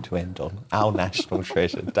good point to end on. Our national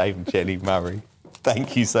treasure, Dame Jenny Murray.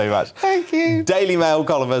 Thank you so much. Thank you. Daily Mail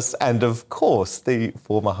columnist and, of course, the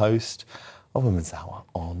former host of Women's Hour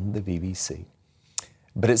on the BBC.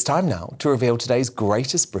 But it's time now to reveal today's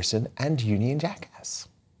Greatest Britain and Union Jackass.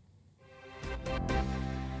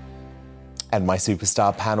 And my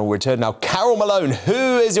superstar panel return now. Carol Malone,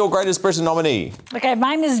 who is your Greatest Britain nominee? OK,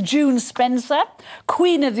 mine is June Spencer,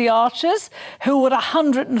 Queen of the Archers, who at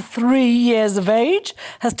 103 years of age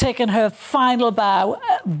has taken her final bow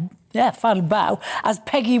as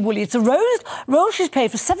Peggy Woolley. It's a role she's played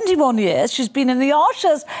for 71 years. She's been in the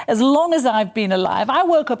Archers as long as I've been alive. I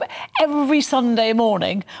woke up every Sunday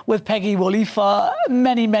morning with Peggy Woolley for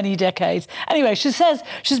many, many decades. Anyway, she says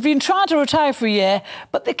she's been trying to retire for a year,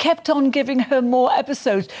 but they kept on giving her more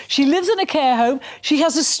episodes. She lives in a care home. She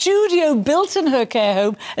has a studio built in her care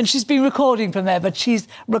home, and she's been recording from there, but she's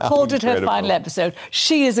recorded her final episode.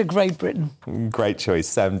 She is a Great Britain. Great choice.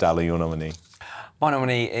 Sam Dalla, your nominee. My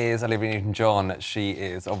nominee is Olivia Newton-John. She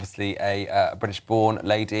is obviously a British-born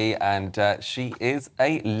lady, and she is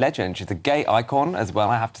a legend. She's a gay icon as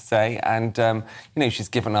well, I have to say. And, you know, she's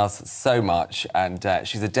given us so much. And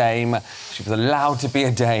she's a dame. She was allowed to be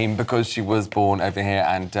a dame because she was born over here.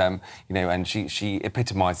 And, you know, and she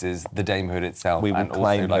epitomises the damehood itself. We will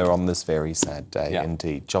claim her on this very sad day,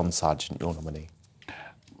 indeed. John Sargent, your nominee.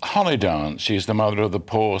 Holly Dance. She's the mother of the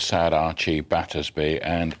poor, sad Archie Battersby,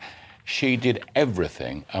 and she did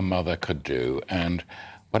everything a mother could do, and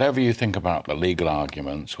whatever you think about the legal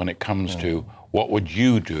arguments, when it comes to what would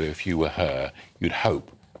you do if you were her, you'd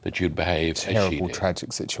hope that you'd behave as she did. Terrible,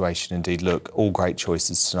 tragic situation indeed. Look, all great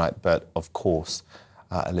choices tonight, but of course,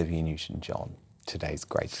 Olivia Newton-John, today's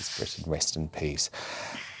Greatest Britain. Rest in peace.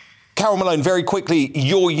 Carol Malone, very quickly,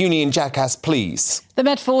 your Union Jackass, please. The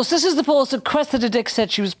Met Force. This is the force that Cressida Dick said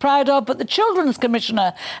she was proud of, but the Children's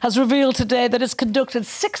Commissioner has revealed today that it's conducted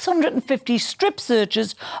 650 strip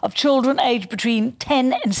searches of children aged between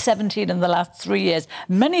 10 and 17 in the last 3 years.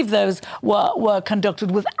 Many of those were conducted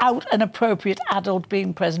without an appropriate adult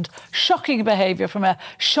being present. Shocking behaviour from a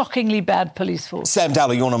shockingly bad police force. Sam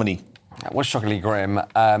Dalla, your nominee. That was shockingly grim.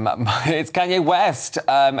 It's Kanye West,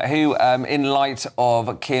 who, in light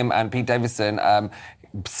of Kim and Pete Davidson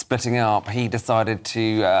splitting up, he decided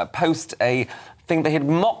to post a thing that he'd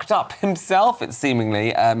mocked up himself, it's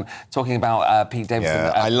seemingly, talking about Pete Davidson.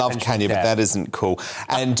 Yeah, I love Kanye, but that isn't cool.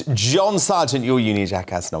 And John Sargent, your Union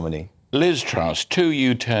Jackass nominee. Liz Truss, 2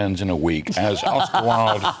 U-turns in a week. As Oscar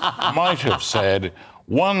Wilde might have said,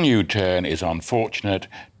 1 U-turn is unfortunate,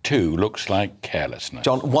 2 looks like carelessness.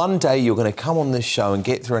 John, one day you're going to come on this show and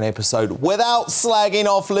get through an episode without slagging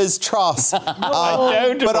off Liz Truss. But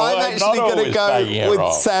I'm actually going to go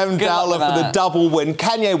with Sam Dalla for the double win.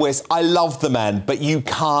 Kanye West, I love the man, but you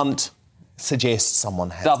can't suggest someone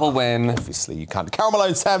has. Double win. Obviously you can't. Carol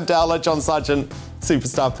Malone, Sam Dalla, John Sargent,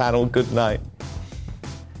 Superstar panel, good night.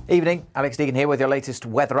 Evening, Alex Deegan here with your latest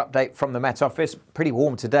weather update from the Met Office. Pretty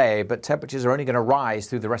warm today, but temperatures are only going to rise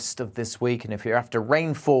through the rest of this week. And if you're after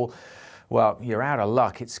rainfall, Well, you're out of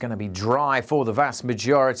luck. It's going to be dry for the vast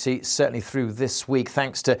majority, certainly through this week,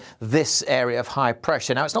 thanks to this area of high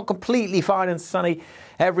pressure. Now, it's not completely fine and sunny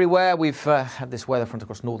everywhere. We've had this weather front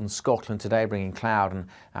across northern Scotland today, bringing cloud and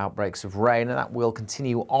outbreaks of rain, and that will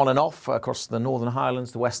continue on and off across the Northern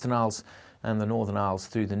Highlands, the Western Isles and the Northern Isles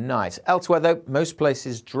through the night. Elsewhere, though, most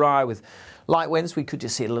places dry with light winds. We could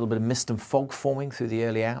just see a little bit of mist and fog forming through the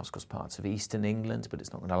early hours across parts of eastern England, but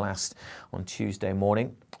it's not going to last on Tuesday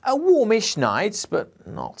morning. A warmish night, but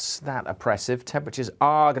not that oppressive. Temperatures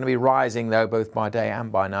are going to be rising, though, both by day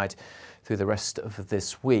and by night through the rest of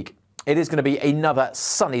this week. It is going to be another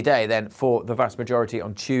sunny day then for the vast majority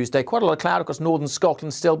on Tuesday. Quite a lot of cloud across northern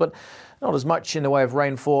Scotland still, but not as much in the way of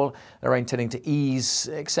rainfall. The rain tending to ease,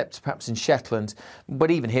 except perhaps in Shetland. But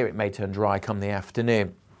even here it may turn dry come the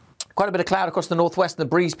afternoon. Quite a bit of cloud across the northwest and the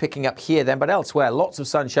breeze picking up here then, but elsewhere lots of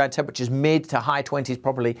sunshine, temperatures mid to high 20s,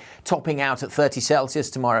 probably topping out at 30 Celsius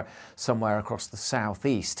tomorrow somewhere across the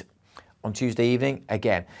southeast. On Tuesday evening,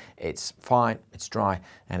 again, it's fine, it's dry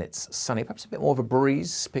and it's sunny. Perhaps a bit more of a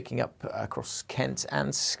breeze picking up across Kent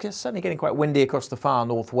and suddenly getting quite windy across the far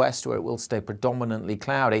northwest where it will stay predominantly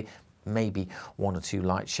cloudy. Maybe one or two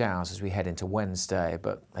light showers as we head into Wednesday.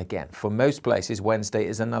 But again, for most places, Wednesday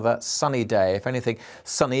is another sunny day. If anything,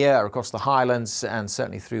 sunnier across the Highlands and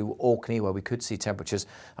certainly through Orkney, where we could see temperatures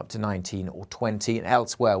up to 19 or 20. And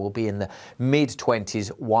elsewhere, we'll be in the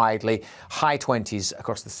mid-20s widely. High 20s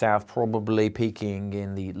across the south, probably peaking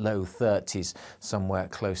in the low 30s somewhere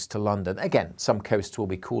close to London. Again, some coasts will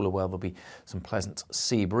be cooler where there'll be some pleasant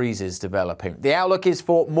sea breezes developing. The outlook is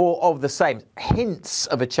for more of the same. Hints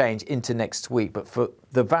of a change into next week, but for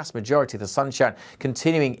the vast majority of the sunshine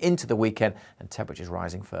continuing into the weekend and temperatures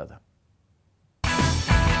rising further.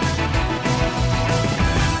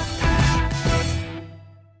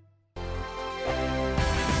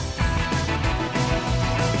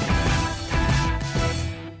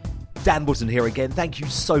 Dan Wootton here again. Thank you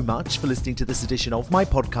so much for listening to this edition of my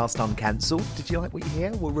podcast Uncancelled. Did you like what you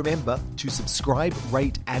hear? Well, remember to subscribe,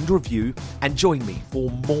 rate and review, and join me for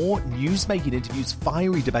more news-making interviews,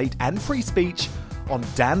 fiery debate and free speech on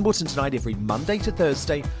Dan Wootton Tonight every Monday to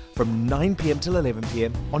Thursday from 9 p.m. till 11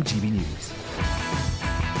 p.m. on GB News.